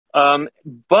 right?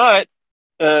 But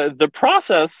the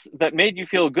process that made you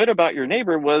feel good about your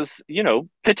neighbor was,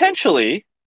 potentially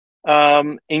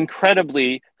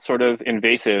incredibly sort of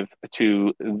invasive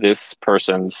to this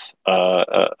person's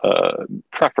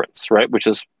preference, right? Which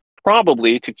is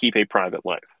probably to keep a private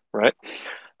life, right?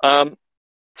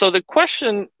 So the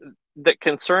question that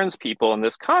concerns people in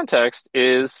this context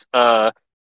is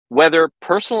whether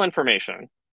personal information,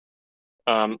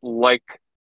 like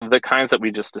the kinds that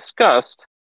we just discussed,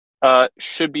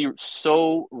 should be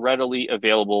so readily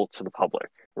available to the public,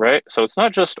 right? So it's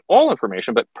not just all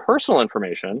information, but personal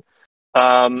information,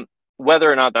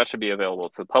 whether or not that should be available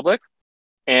to the public.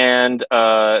 And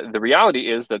the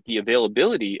reality is that the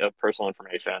availability of personal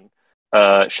information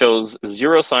shows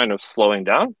zero sign of slowing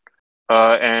down.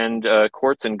 And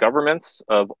courts and governments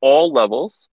of all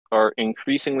levels are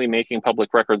increasingly making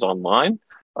public records online.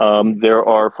 There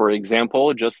are, for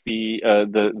example, just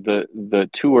the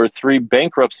 2 or 3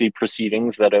 bankruptcy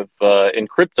proceedings that have in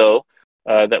crypto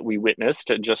that we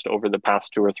witnessed just over the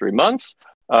past 2 or 3 months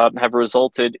have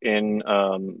resulted in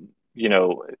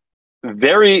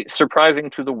very surprising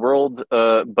to the world,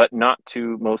 but not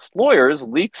to most lawyers,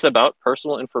 leaks about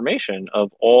personal information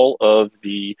of all of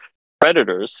the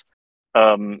creditors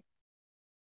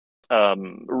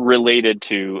related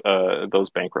to those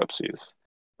bankruptcies,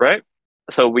 right?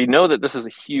 So we know that this is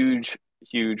a huge,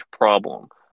 huge problem.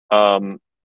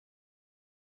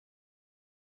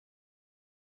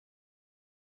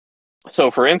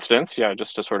 So for instance,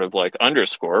 just to sort of like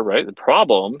underscore, right, the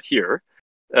problem here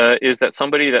is that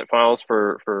somebody that files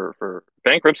for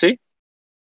bankruptcy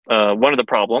one of the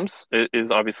problems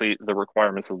is obviously the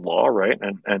requirements of law, right?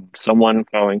 And someone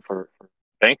filing for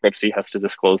bankruptcy has to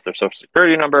disclose their social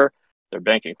security number, their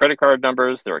bank and credit card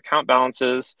numbers, their account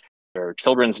balances, their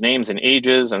children's names and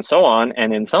ages, and so on.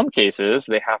 And in some cases,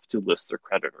 they have to list their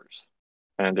creditors.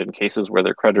 And in cases where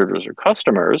their creditors are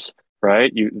customers,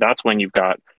 right, that's when you've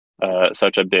got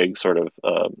such a big sort of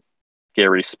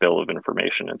scary spill of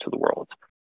information into the world.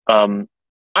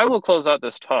 I will close out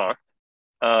this talk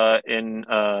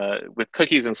with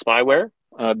cookies and spyware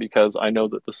because I know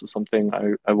that this is something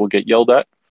I will get yelled at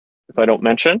if I don't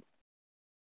mention.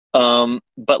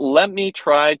 But let me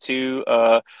try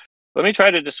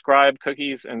to describe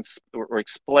cookies or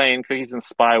explain cookies and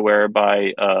spyware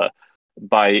by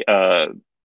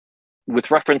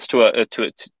with reference to a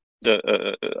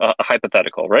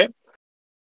hypothetical, right?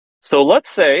 So let's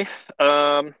say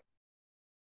a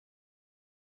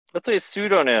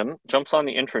pseudonym jumps on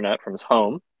the internet from his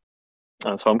home,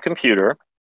 on his home computer,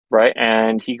 right?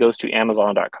 And he goes to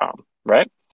Amazon.com,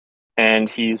 right? And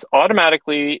he's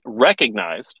automatically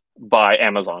recognized by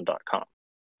Amazon.com.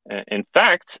 In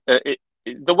fact, the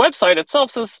website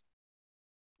itself says,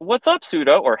 "What's up,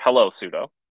 pseudo?" or "Hello,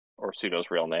 pseudo," or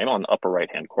pseudo's real name on the upper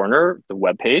right-hand corner, the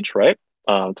web page, right?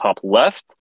 Top left,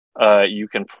 you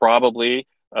can probably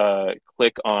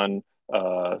click on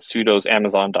pseudo's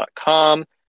Amazon.com,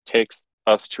 takes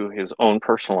us to his own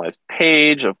personalized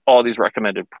page of all these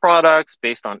recommended products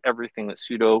based on everything that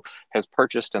pseudo has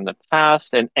purchased in the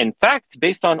past. And in fact,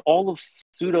 based on all of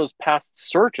pseudo's past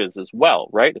searches as well,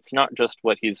 right? It's not just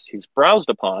what he's browsed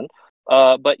upon.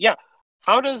 But yeah,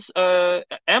 how does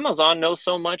Amazon know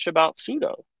so much about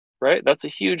pseudo? Right? That's a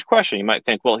huge question. You might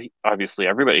think, well, obviously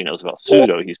everybody knows about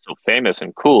pseudo. He's so famous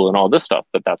and cool and all this stuff,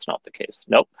 but that's not the case.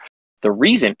 Nope. The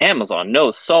reason Amazon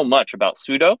knows so much about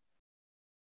pseudo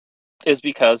is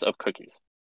because of cookies.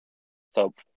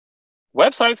 So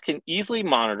websites can easily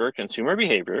monitor consumer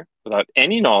behavior without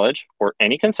any knowledge or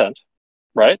any consent,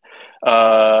 right?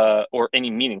 Or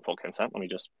any meaningful consent. Let me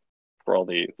just, for all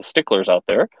the sticklers out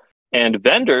there. And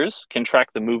vendors can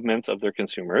track the movements of their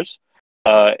consumers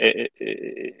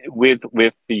with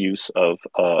the use of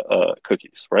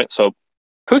cookies, right? So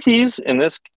cookies in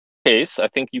this case, I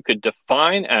think you could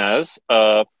define as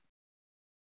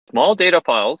small data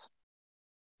files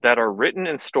that are written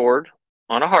and stored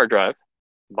on a hard drive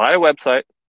by a website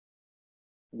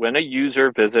when a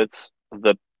user visits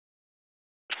the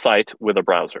site with a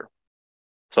browser.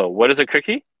 So what is a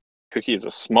cookie? Cookie is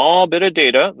a small bit of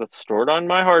data that's stored on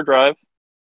my hard drive.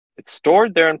 It's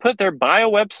stored there and put there by a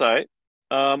website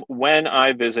when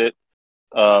I visit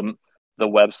the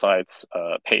website's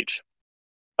page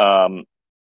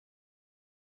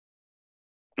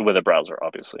with a browser,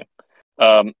 obviously.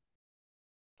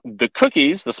 The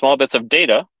cookies, the small bits of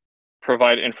data,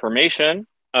 provide information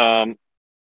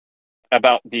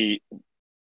about the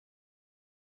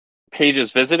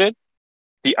pages visited,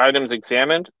 the items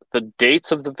examined, the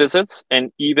dates of the visits,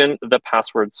 and even the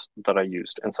passwords that I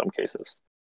used in some cases.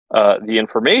 The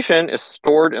information is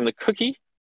stored in the cookie.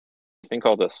 Think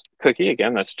called this cookie.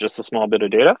 Again, that's just a small bit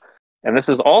of data. And this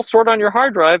is all stored on your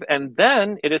hard drive, and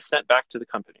then it is sent back to the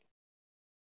company.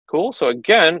 Cool. So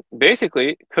again,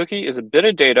 basically, cookie is a bit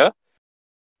of data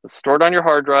that's stored on your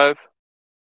hard drive,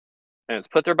 and it's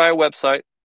put there by a website,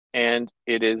 and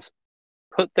it is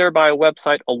put there by a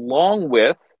website along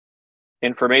with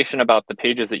information about the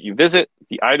pages that you visit,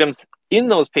 the items in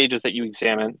those pages that you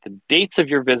examine, the dates of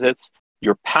your visits,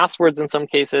 your passwords in some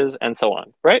cases, and so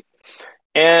on, right?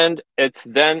 And it's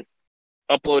then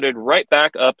uploaded right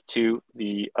back up to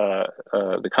the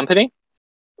company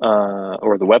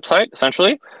or the website,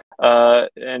 essentially,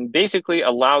 and basically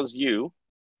allows you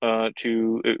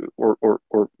to,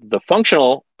 or the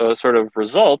functional sort of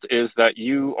result is that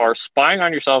you are spying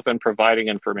on yourself and providing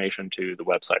information to the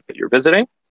website that you're visiting.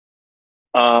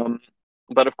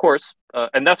 But of course,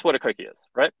 and that's what a cookie is,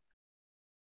 right?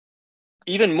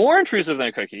 Even more intrusive than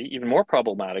a cookie, even more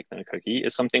problematic than a cookie,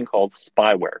 is something called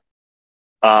spyware.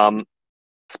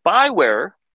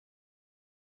 Spyware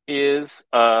is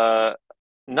not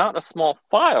a small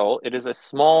file, it is a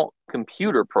small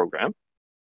computer program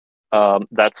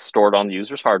that's stored on the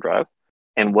user's hard drive.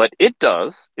 And what it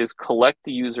does is collect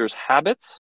the user's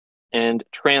habits and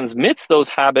transmits those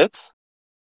habits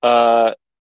to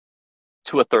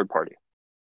a third party.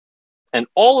 And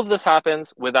all of this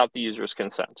happens without the user's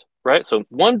consent, right? So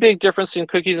one big difference between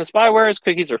cookies and spyware is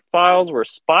cookies are files, where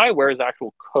spyware is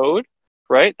actual code,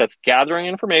 right? That's gathering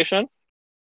information.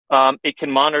 It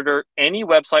can monitor any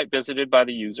website visited by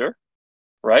the user,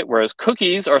 right? Whereas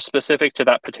cookies are specific to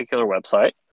that particular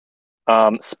website.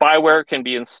 Spyware can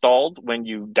be installed when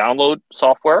you download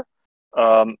software.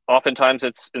 Oftentimes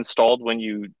it's installed when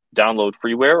you download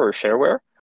freeware or shareware.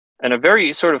 And a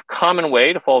very sort of common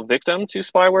way to fall victim to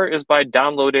spyware is by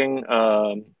downloading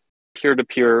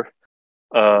peer-to-peer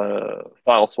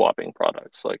file swapping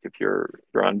products, like if you're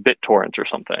on BitTorrent or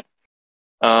something.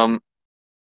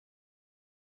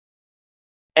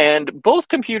 And both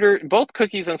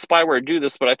cookies and spyware do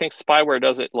this, but I think spyware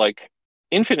does it like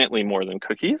infinitely more than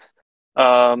cookies.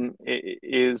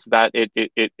 Is that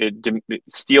it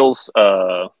steals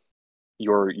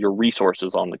your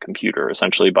resources on the computer,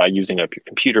 essentially by using up your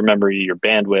computer memory, your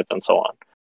bandwidth, and so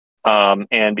on.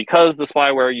 And because the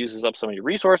spyware uses up so many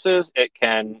resources, it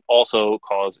can also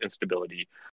cause instability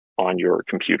on your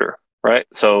computer, right?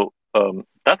 So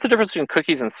that's the difference between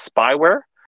cookies and spyware.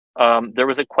 There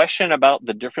was a question about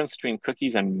the difference between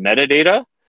cookies and metadata.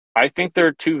 I think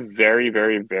they're two very,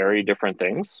 very, very different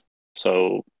things.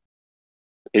 So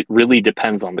it really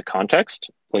depends on the context.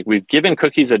 Like, we've given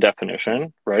cookies a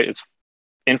definition, right? It's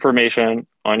information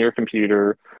on your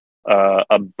computer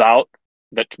about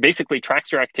that basically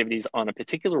tracks your activities on a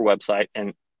particular website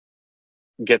and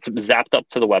gets zapped up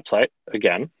to the website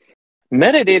again.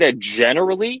 Metadata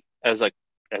generally, as a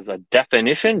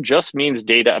definition, just means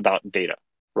data about data,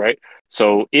 right?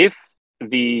 So if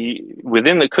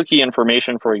within the cookie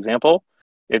information, for example,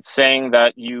 it's saying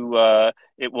that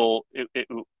it will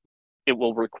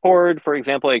record, for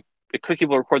example, a cookie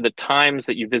will record the times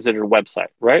that you visited a website,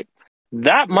 right?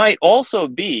 That might also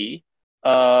be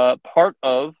part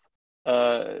of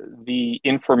the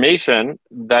information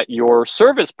that your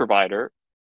service provider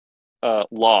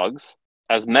logs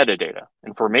as metadata,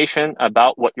 information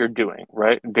about what you're doing,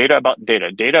 right? Data about the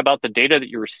data that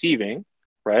you're receiving,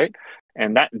 right?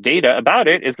 And that data about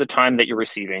it is the time that you're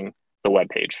receiving the web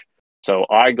page. So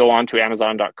I go on to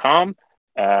Amazon.com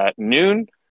at noon,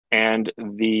 and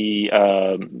the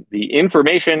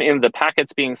information in the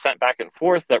packets being sent back and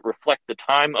forth that reflect the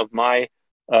time of my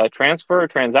transfer or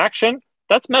transaction,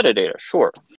 that's metadata,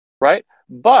 sure, right?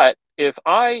 But if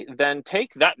I then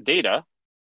take that data,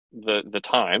 the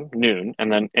time, noon,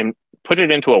 and then put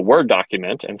it into a Word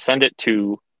document and send it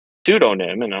to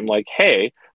Pseudonym, and I'm like,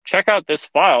 hey, check out this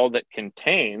file that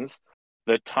contains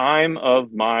the time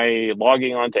of my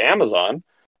logging onto Amazon,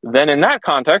 then in that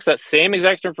context, that same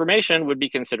exact information would be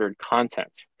considered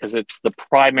content, because it's the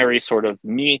primary sort of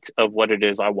meat of what it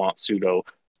is I want Pseudo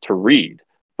to read,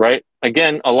 right?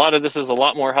 Again, a lot of this is a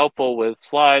lot more helpful with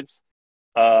slides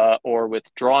or with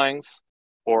drawings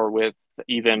or with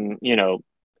even,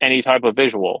 any type of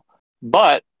visual.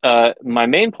 But my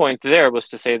main point there was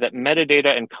to say that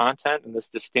metadata and content, and this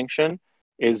distinction,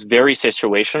 is very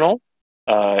situational.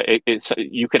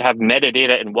 You could have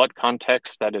metadata in one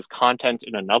context that is content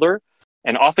in another.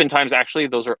 And oftentimes, actually,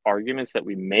 those are arguments that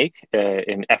we make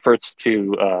in efforts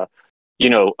to,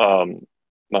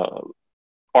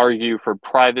 argue for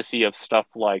privacy of stuff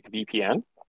like VPN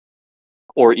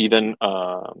or even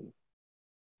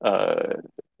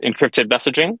encrypted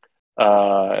messaging.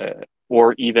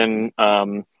 Or even,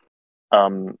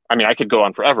 I could go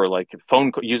on forever. Like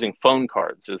using phone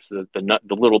cards is the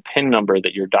little PIN number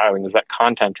that you're dialing. Is that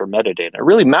content or metadata? It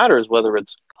really matters whether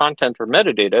it's content or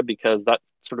metadata, because that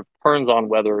sort of turns on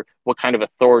what kind of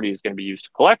authority is going to be used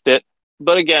to collect it.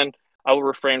 But again, I will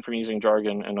refrain from using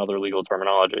jargon and other legal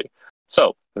terminology.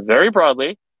 So very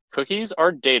broadly, cookies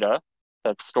are data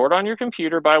that's stored on your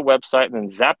computer by a website and then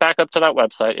zapped back up to that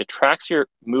website. It tracks your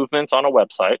movements on a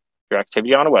website, your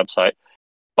activity on a website.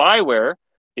 Spyware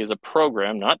is a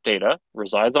program, not data,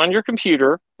 resides on your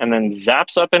computer and then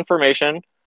zaps up information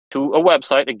to a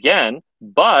website again,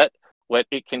 but what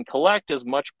it can collect is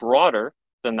much broader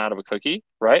than that of a cookie,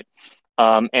 right?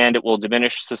 And it will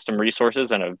diminish system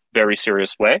resources in a very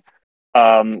serious way,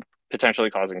 potentially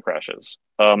causing crashes.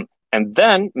 And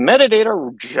then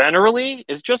metadata generally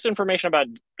is just information about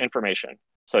information.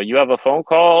 So you have a phone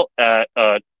call at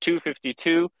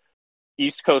 2:52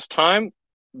 East Coast time.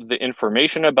 The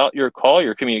information about your call,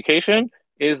 your communication,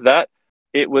 is that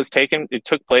it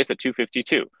took place at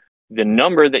 2:52. The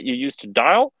number that you used to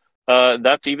dial,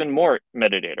 that's even more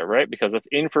metadata, right? Because that's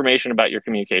information about your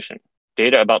communication.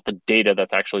 Data about the data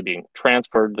that's actually being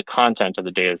transferred, the content of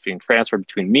the data is being transferred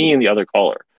between me and the other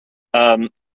caller.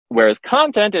 Whereas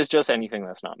content is just anything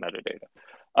that's not metadata.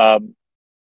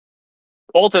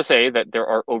 All to say that there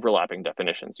are overlapping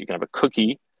definitions. You can have a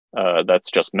cookie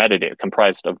that's just metadata,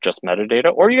 comprised of just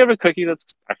metadata, or you have a cookie that's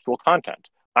actual content.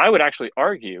 I would actually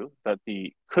argue that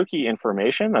the cookie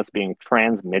information that's being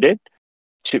transmitted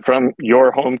from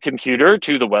your home computer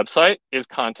to the website is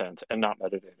content and not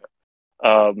metadata.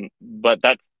 But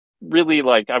that's really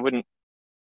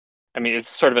it's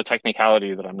sort of a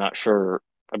technicality that I'm not sure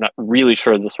I'm not really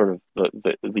sure the sort of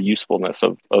the usefulness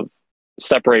of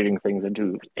separating things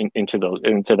into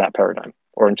that paradigm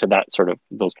or into that sort of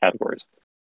those categories.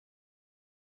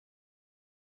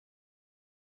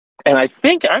 And I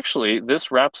think actually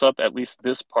this wraps up at least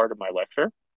this part of my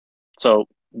lecture. So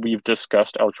we've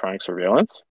discussed electronic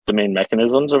surveillance, the main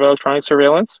mechanisms of electronic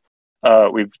surveillance.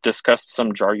 We've discussed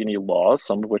some jargony laws,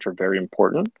 some of which are very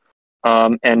important.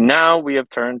 And now we have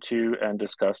turned to and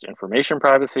discussed information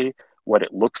privacy, what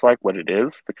it looks like, what it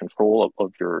is, the control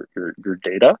of your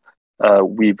data.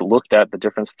 We've looked at the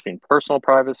difference between personal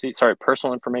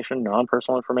information,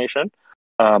 non-personal information.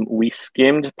 We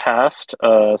skimmed past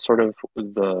sort of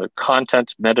the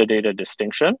content metadata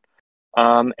distinction,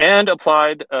 and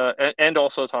applied and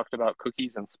also talked about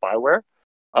cookies and spyware,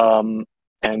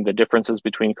 and the differences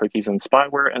between cookies and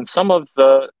spyware, and some of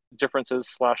the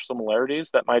differences / similarities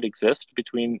that might exist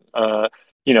between a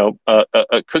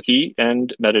cookie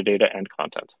and metadata and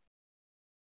content.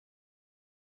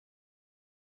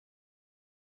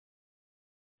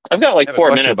 I've got like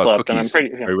 4 minutes left, and I'm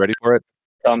pretty. Are you ready for it?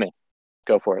 Tell me,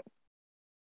 go for it.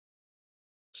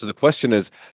 So the question is,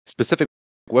 specific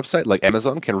website like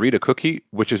Amazon can read a cookie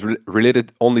which is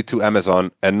related only to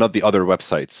Amazon and not the other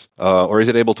websites, or is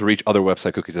it able to reach other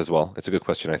website cookies as well? It's a good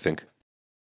question, I think.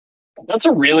 That's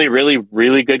a really, really,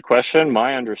 really good question.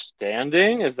 My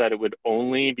understanding is that it would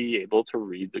only be able to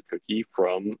read the cookie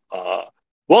from,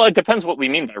 well, it depends what we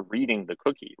mean by reading the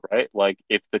cookie, right? Like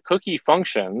if the cookie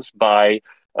functions by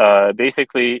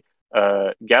basically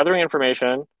gathering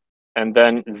information and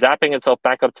then zapping itself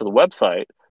back up to the website,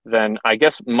 then I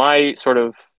guess my sort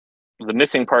of the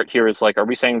missing part here is like, are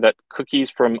we saying that cookies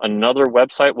from another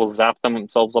website will zap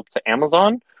themselves up to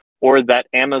Amazon, or that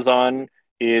Amazon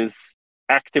is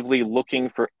actively looking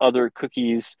for other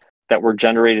cookies that were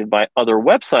generated by other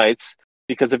websites?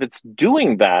 Because if it's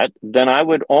doing that, then I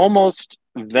would almost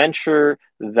venture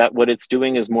that what it's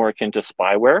doing is more akin to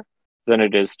spyware than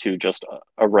it is to just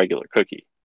a regular cookie.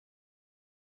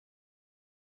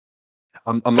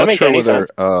 I'm not sure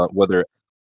whether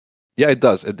yeah, it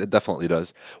does. It definitely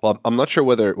does. Well, I'm not sure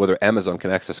whether Amazon can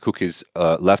access cookies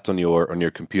left on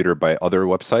your computer by other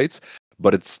websites,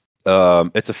 but it's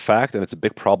a fact and it's a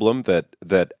big problem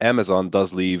that Amazon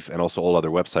does leave, and also all other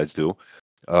websites do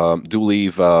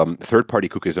leave third-party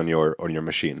cookies on your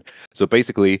machine. So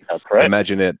basically,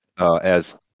 imagine it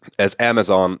as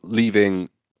Amazon leaving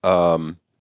an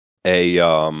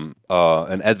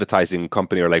advertising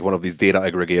company or like one of these data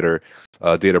aggregator,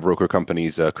 data broker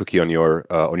companies cookie on your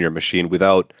machine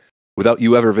without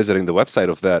you ever visiting the website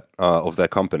of that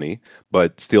company,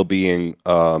 but still being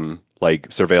like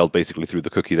surveilled basically through the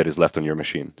cookie that is left on your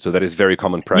machine. So that is very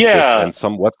common practice. Yeah. And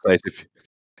some websites,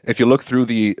 if you look through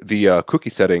the cookie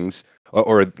settings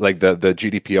or like the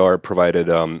GDPR provided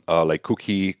like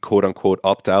cookie quote unquote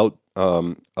opt out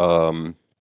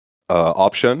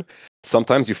option,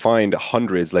 sometimes you find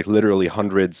hundreds, like literally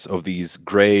hundreds of these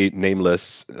gray,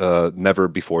 nameless, never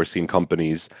before seen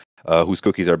companies whose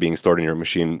cookies are being stored in your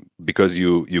machine because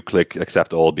you click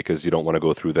accept all because you don't want to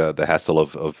go through the hassle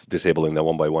of disabling them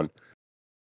one by one.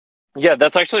 Yeah,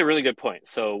 that's actually a really good point.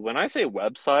 So when I say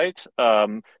website,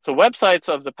 so websites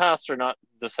of the past are not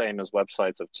the same as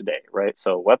websites of today, right?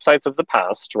 So websites of the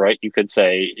past, right? You could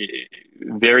say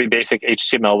very basic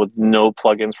HTML with no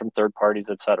plugins from third parties,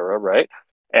 etc., right?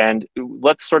 And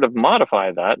let's sort of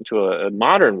modify that into a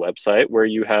modern website where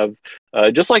you have,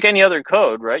 just like any other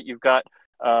code, right? You've got,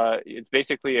 it's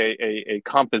basically a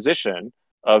composition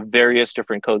of various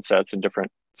different code sets and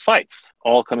different sites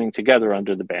all coming together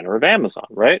under the banner of Amazon,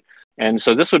 right? And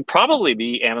so this would probably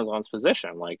be Amazon's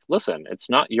position. Like, listen, it's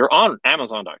not, you're on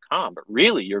Amazon.com, but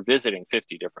really you're visiting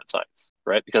 50 different sites,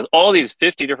 right? Because all these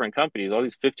 50 different companies, all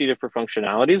these 50 different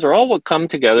functionalities are all what come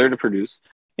together to produce,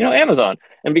 Amazon.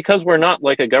 And because we're not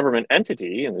like a government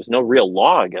entity and there's no real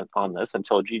law on this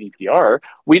until GDPR,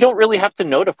 we don't really have to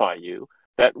notify you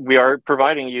that we are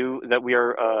providing you, that we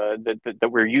are that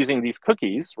we're using these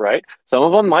cookies, right? Some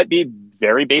of them might be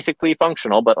very basically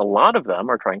functional, but a lot of them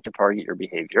are trying to target your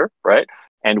behavior, right?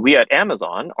 And we at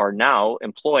Amazon are now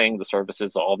employing the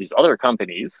services of all these other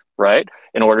companies, right,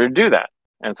 in order to do that.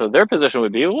 And so their position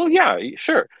would be, well, yeah,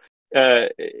 sure.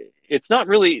 It's not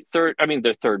really they're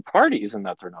third parties in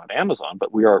that they're not Amazon,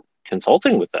 but we are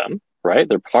consulting with them, right?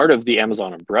 They're part of the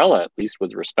Amazon umbrella, at least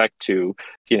with respect to,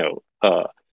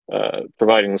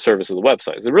 providing the service of the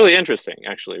website. It's really interesting,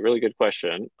 actually. Really good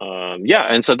question.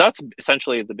 And so that's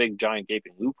essentially the big giant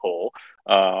gaping loophole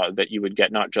that you would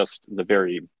get, not just the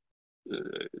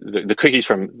the cookies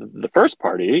from the first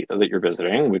party that you're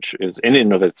visiting, which is in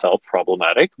and of itself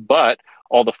problematic, but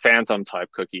all the phantom type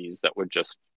cookies that would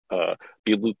just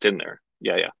be looped in there.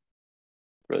 Yeah.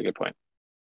 Really good point.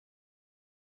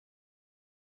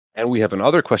 And we have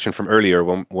another question from earlier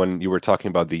when you were talking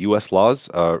about the U.S. laws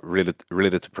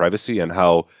related to privacy and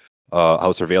how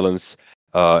surveillance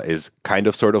is kind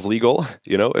of sort of legal,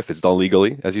 if it's done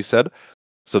legally, as you said.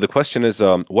 So the question is,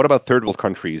 what about third world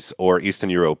countries or Eastern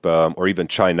Europe or even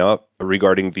China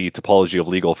regarding the topology of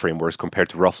legal frameworks compared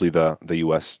to roughly the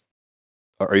U.S.?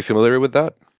 Are you familiar with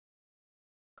that?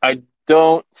 I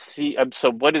don't see.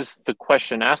 So, what is the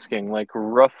question asking? Like,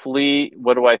 roughly,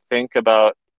 what do I think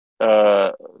about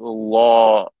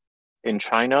law in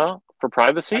China for I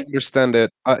privacy? understand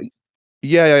it.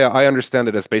 Yeah. I understand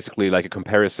it as basically like a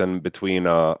comparison between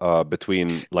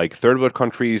like third world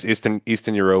countries,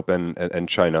 Eastern Europe, and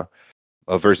China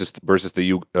versus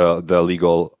the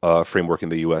legal framework in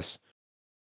the U.S.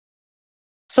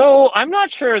 So, I'm not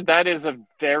sure that is a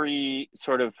very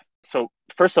sort of. So,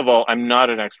 first of all, I'm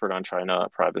not an expert on China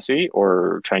privacy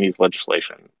or Chinese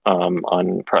legislation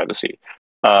on privacy.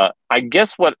 I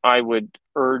guess what I would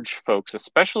urge folks,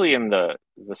 especially in the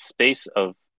space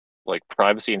of like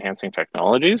privacy enhancing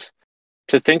technologies,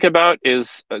 to think about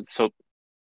is so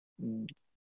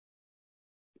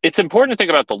it's important to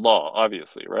think about the law,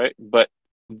 obviously, right? But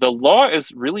the law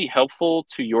is really helpful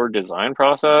to your design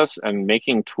process and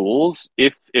making tools.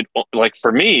 If it, like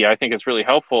for me, I think it's really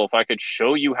helpful if I could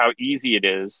show you how easy it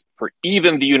is for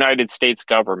even the United States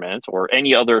government or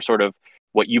any other sort of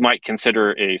what you might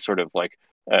consider a sort of like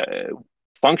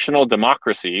functional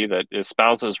democracy that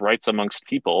espouses rights amongst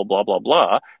people, blah, blah,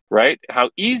 blah, right? How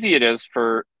easy it is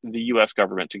for the US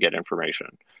government to get information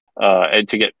and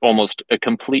to get almost a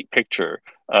complete picture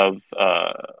of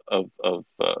the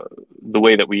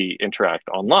way that we interact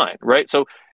online, right? So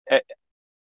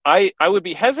I would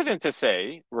be hesitant to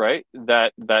say, right,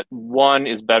 that one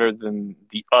is better than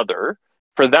the other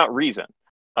for that reason.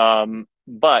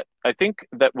 But I think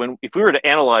that if we were to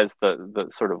analyze the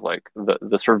sort of like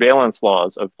the surveillance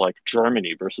laws of like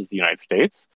Germany versus the United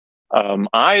States,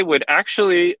 I would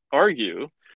actually argue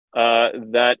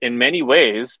that in many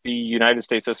ways the United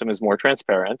States system is more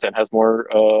transparent and has more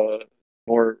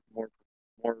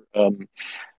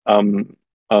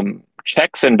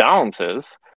checks and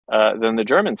balances than the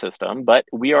German system, but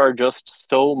we are just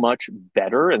so much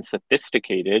better and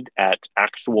sophisticated at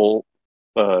actual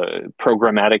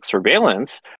programmatic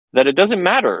surveillance that it doesn't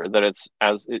matter that it's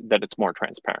more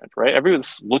transparent, right?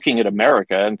 Everyone's looking at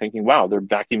America and thinking, "Wow, they're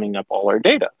vacuuming up all our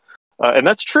data," and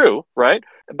that's true, right?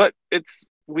 But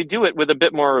we do it with a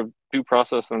bit more due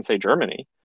process than say Germany.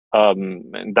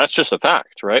 And that's just a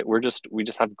fact, right? We just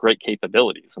have great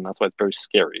capabilities, and that's why it's very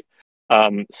scary.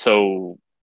 So,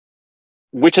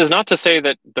 which is not to say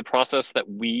that the process that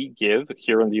we give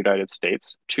here in the United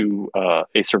States to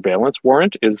a surveillance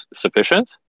warrant is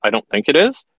sufficient. I don't think it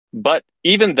is, but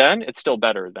even then, it's still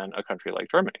better than a country like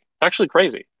Germany. It's actually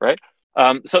crazy, right?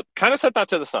 So, kind of set that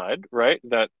to the side, right?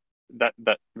 That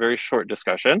very short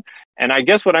discussion, and I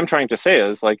guess what I'm trying to say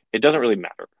is like it doesn't really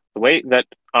matter. The way that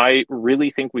I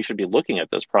really think we should be looking at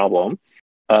this problem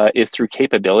is through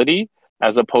capability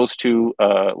as opposed to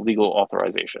legal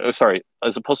authorization.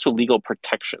 As opposed to legal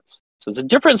protections. So there's a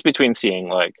difference between seeing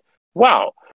like,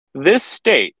 wow, this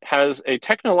state has a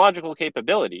technological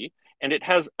capability and it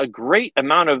has a great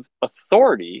amount of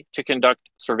authority to conduct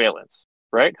surveillance,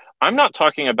 right? I'm not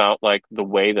talking about like the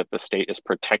way that the state is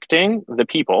protecting the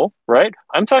people, right?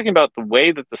 I'm talking about the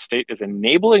way that the state is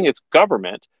enabling its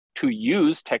government to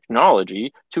use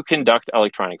technology to conduct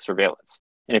electronic surveillance.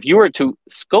 And if you were to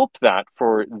scope that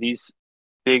for these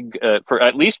big, for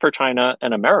at least for China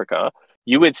and America,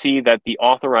 you would see that the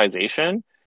authorization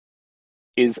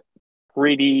is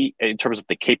pretty, in terms of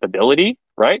the capability,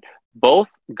 right?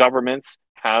 Both governments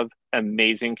have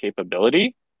amazing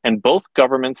capability, and both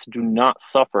governments do not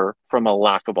suffer from a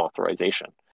lack of authorization.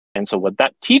 And so what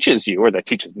that teaches you, or that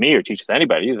teaches me, or teaches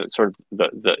anybody, that sort of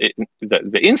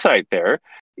the insight there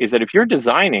is that if you're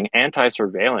designing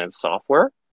anti-surveillance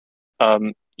software,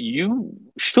 you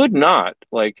should not,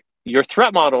 like, your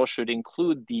threat model should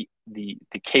include the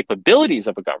capabilities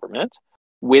of a government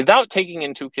without taking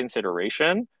into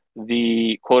consideration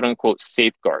the quote unquote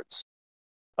safeguards.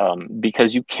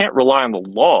 Because you can't rely on the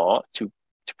law to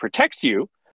protect you,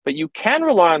 but you can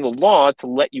rely on the law to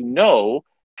let you know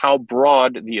how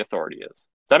broad the authority is. Does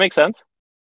that make sense?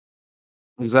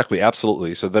 Exactly,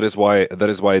 absolutely. So that is why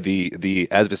the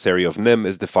adversary of NIM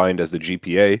is defined as the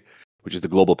GPA, which is the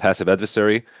global passive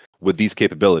adversary, with these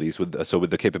capabilities, with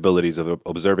the capabilities of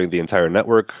observing the entire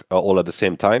network all at the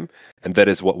same time, and that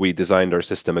is what we designed our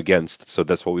system against. So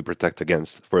that's what we protect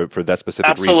against for that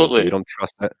specific reason. So we Absolutely. don't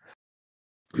trust that.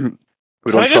 We Can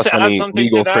don't I just trust add any something to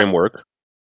legal that? framework.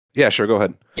 Yeah, sure. Go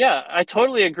ahead. Yeah, I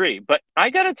totally agree. But I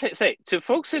gotta say to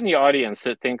folks in the audience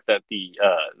that think that the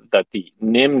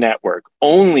NIM network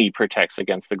only protects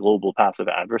against the global passive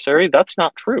adversary, that's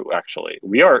not true. Actually,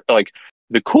 we are like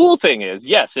the cool thing is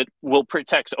yes, it will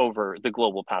protect over the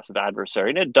global passive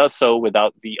adversary, and it does so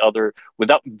without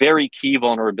very key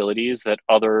vulnerabilities that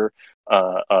other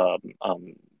uh, um,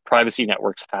 um, privacy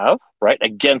networks have, right,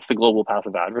 against the global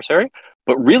passive adversary.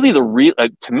 But really,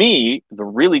 to me, the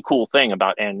really cool thing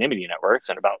about anonymity networks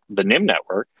and about the NIM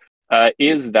network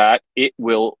is that it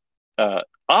will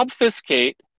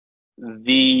obfuscate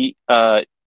the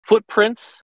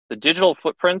footprints, the digital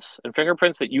footprints and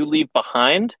fingerprints that you leave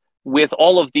behind with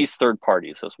all of these third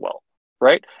parties as well,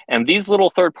 right? And these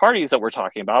little third parties that we're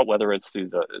talking about, whether it's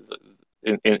through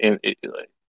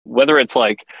whether it's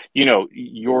like,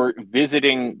 you're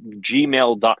visiting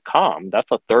gmail.com,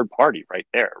 that's a third party right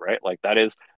there, right? Like that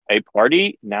is a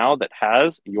party now that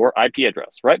has your IP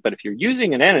address, right? But if you're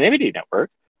using an anonymity network,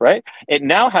 right, it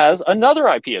now has another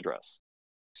IP address.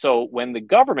 So when the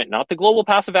government, not the global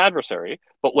passive adversary,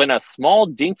 but when a small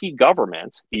dinky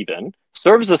government even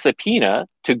serves a subpoena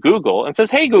to Google and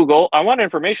says, hey, Google, I want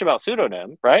information about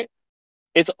pseudonym, right?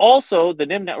 It's also, the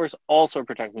NIM network is also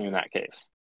protecting you in that case.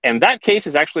 And that case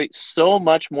is actually so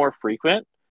much more frequent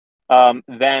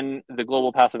than the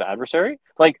global passive adversary.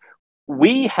 Like,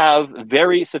 we have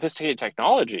very sophisticated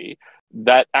technology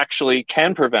that actually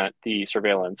can prevent the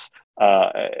surveillance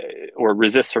or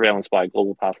resist surveillance by a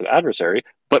global passive adversary.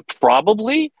 But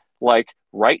probably, like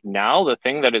right now, the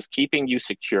thing that is keeping you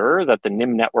secure that the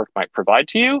NIM network might provide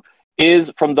to you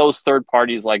is from those third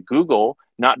parties like Google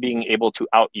not being able to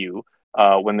out you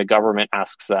when the government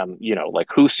asks them, like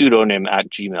who pseudonym at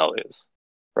Gmail is,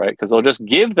 right? Because they'll just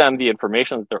give them the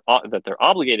information that they're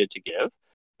obligated to give,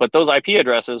 but those IP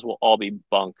addresses will all be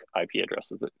bunk IP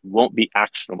addresses that won't be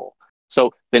actionable.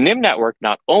 So the NIM network,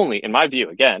 not only, in my view,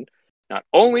 again, not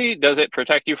only does it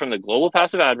protect you from the global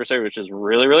passive adversary, which is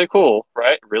really, really cool,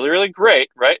 right? Really, really great,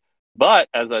 right? But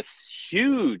as a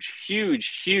huge,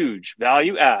 huge, huge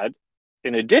value add,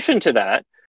 in addition to that,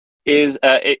 is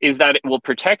that it will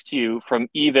protect you from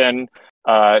even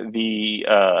the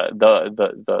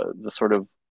sort of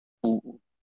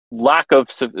lack of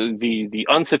the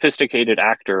unsophisticated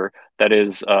actor that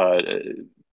is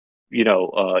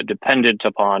dependent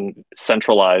upon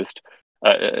centralized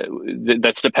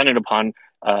that's dependent upon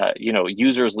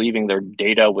users leaving their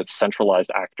data with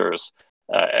centralized actors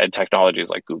and technologies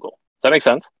like Google. Does that make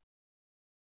sense?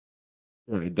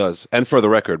 It does. And for the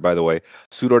record, by the way,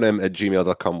 pseudonym at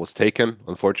gmail.com was taken,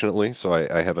 unfortunately. So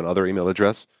I have another email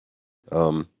address,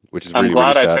 which is I'm really,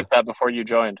 really glad I sad. took that before you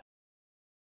joined.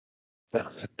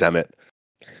 Damn it.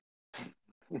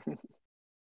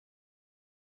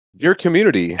 Dear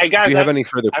community, Hey do guys, you have any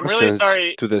further I'm really questions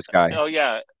sorry. to this guy? Oh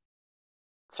yeah,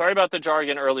 sorry about the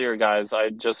jargon earlier, guys. I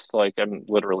just I'm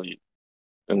literally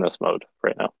in this mode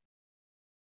right now.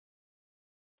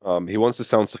 He wants to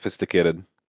sound sophisticated.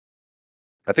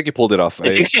 I think he pulled it off.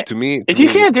 If you can't, To me, if you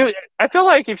can't do it, I feel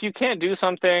like if you can't do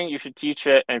something, you should teach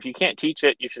it, and if you can't teach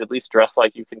it, you should at least dress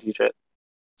like you can teach it.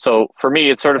 So for me,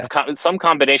 it's sort of some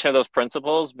combination of those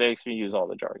principles makes me use all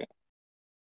the jargon.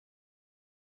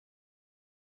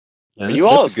 yeah, Are you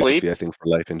all that's a good asleep? philosophy, I think, for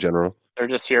life in general. They're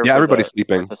just here Yeah, for everybody's the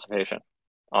sleeping. participation.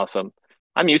 Awesome.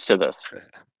 I'm used to this.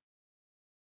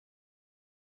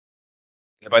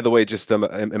 By the way, just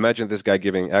imagine this guy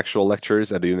giving actual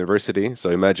lectures at a university.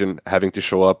 So imagine having to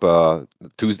show up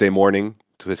Tuesday morning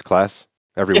to his class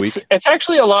every week. It's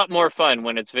actually a lot more fun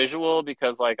when it's visual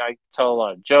because like I tell a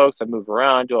lot of jokes, I move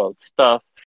around, do all this stuff,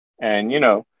 and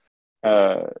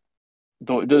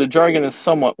the jargon is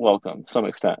somewhat welcome to some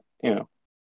extent.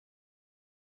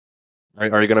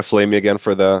 Are you gonna flame me again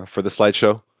for the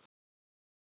slideshow?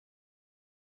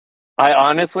 I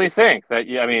honestly think that,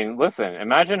 I mean, listen,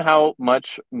 imagine how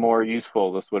much more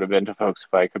useful this would have been to folks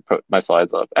if I could put my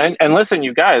slides up. And listen,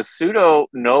 you guys, Sudo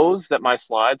knows that my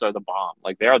slides are the bomb.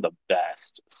 Like, they are the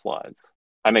best slides.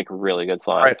 I make really good All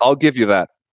slides. right, I'll give you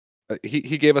that.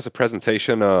 He gave us a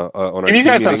presentation on our Give you team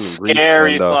guys some meeting in Greece,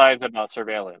 scary and slides about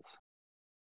surveillance.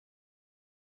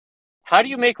 How do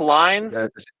you make lines, yeah,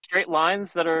 straight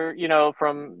lines that are,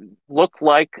 from look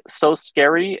like so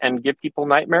scary and give people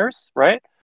nightmares, right?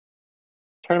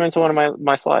 Turn them into one of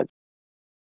my slides.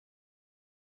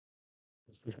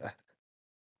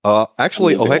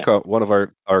 actually, Oheka, one of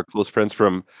our close friends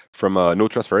from No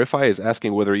Trust Verify, is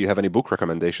asking whether you have any book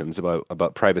recommendations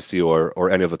about privacy or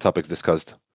any of the topics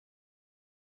discussed.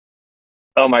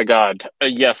 Oh my God.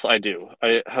 Yes, I do.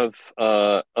 I have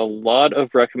a lot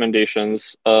of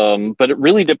recommendations, but it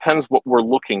really depends what we're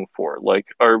looking for. Like,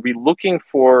 are we looking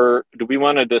for, do we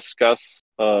want to discuss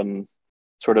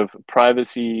sort of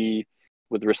privacy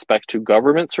with respect to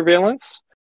government surveillance,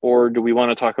 or do we want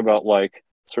to talk about like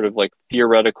sort of like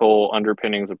theoretical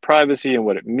underpinnings of privacy and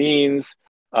what it means?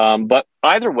 But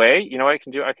either way, you know what I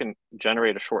can do? I can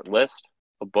generate a short list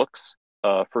of books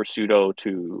for Sudo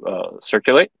to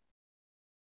circulate.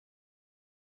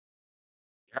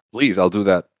 Please, I'll do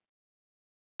that.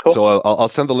 Cool. So I'll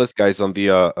send the list, guys, on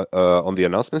the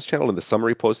announcements channel in the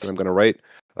summary post that I'm going to write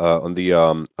on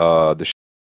the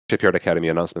Shipyard Academy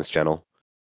announcements channel.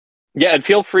 Yeah, and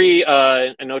feel free,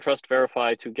 and No Trust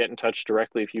Verify, to get in touch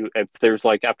directly if there's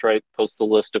like, after I post the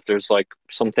list, if there's like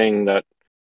something that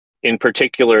in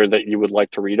particular that you would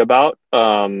like to read about,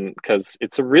 because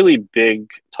it's a really big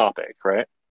topic, right?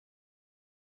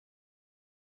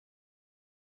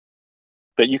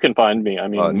 But you can find me. I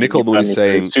mean, you Nickel can Moon find is me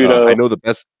through saying, Sudo. I know the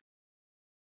best.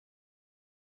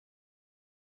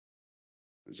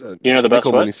 You know the best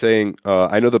Nickel Moon what? is saying,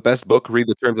 I know the best book. Read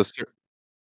the terms of.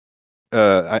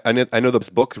 I know the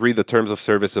best book. Read the terms of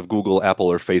service of Google,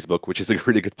 Apple, or Facebook, which is a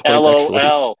really good point, actually.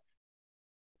 LOL.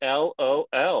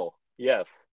 LOL.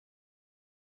 Yes.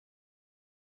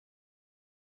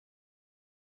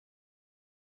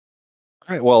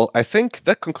 All right. Well, I think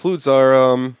that concludes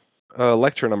our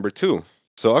lecture number 2.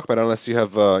 So, Ahmed, unless you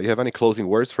have any closing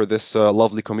words for this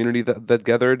lovely community that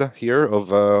gathered here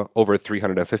of over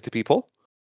 350 people.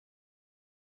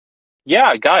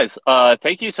 Yeah, guys,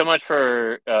 thank you so much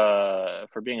for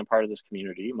being a part of this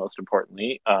community, most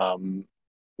importantly.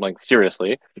 Like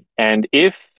seriously. And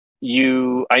if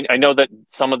I know that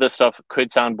some of this stuff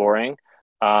could sound boring,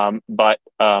 but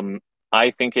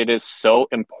I think it is so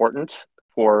important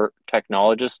for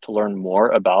technologists to learn more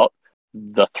about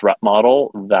the threat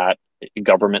model that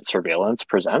government surveillance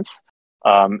presents,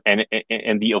 and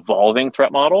the evolving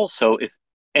threat model. So if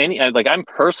I'm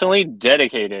personally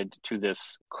dedicated to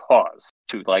this cause,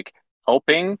 to like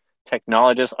helping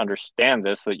technologists understand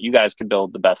this so that you guys can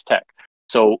build the best tech.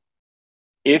 So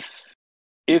if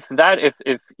you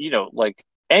know, like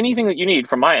anything that you need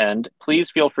from my end,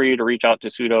 please feel free to reach out to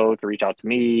Sudo, to reach out to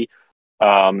me,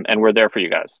 and we're there for you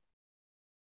guys.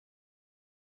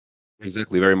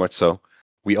 Exactly, very much so.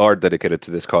 We are dedicated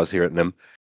to this cause here at NIM.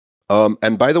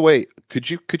 And by the way, could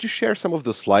you share some of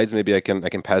the slides? Maybe I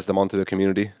can pass them on to the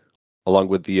community, along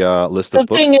with the list The of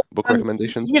thing is, book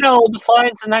recommendations. you know, the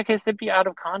slides in that case, they'd be out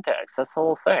of context. That's the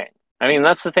whole thing. I mean,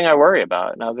 that's the thing I worry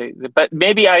about. Now, but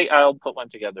maybe I'll put one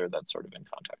together that's sort of in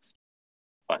context.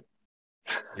 Fine.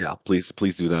 Yeah, please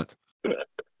do that.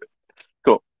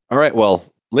 Cool. All right, well,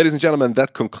 ladies and gentlemen,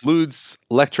 that concludes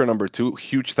lecture number 2.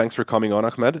 Huge thanks for coming on,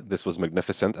 Ahmed. This was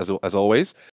magnificent as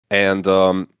always. And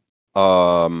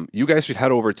you guys should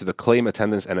head over to the Claim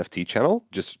Attendance NFT channel,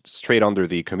 just straight under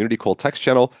the Community Call text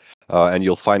channel, and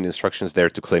you'll find instructions there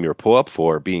to claim your POAP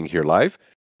for being here live.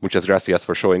 Muchas gracias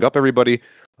for showing up, everybody.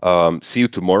 See you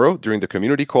tomorrow during the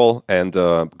community call, and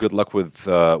good luck with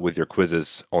your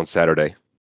quizzes on Saturday.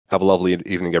 Have a lovely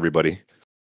evening, everybody.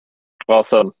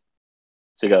 Awesome.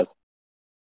 See you guys.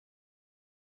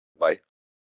 Bye.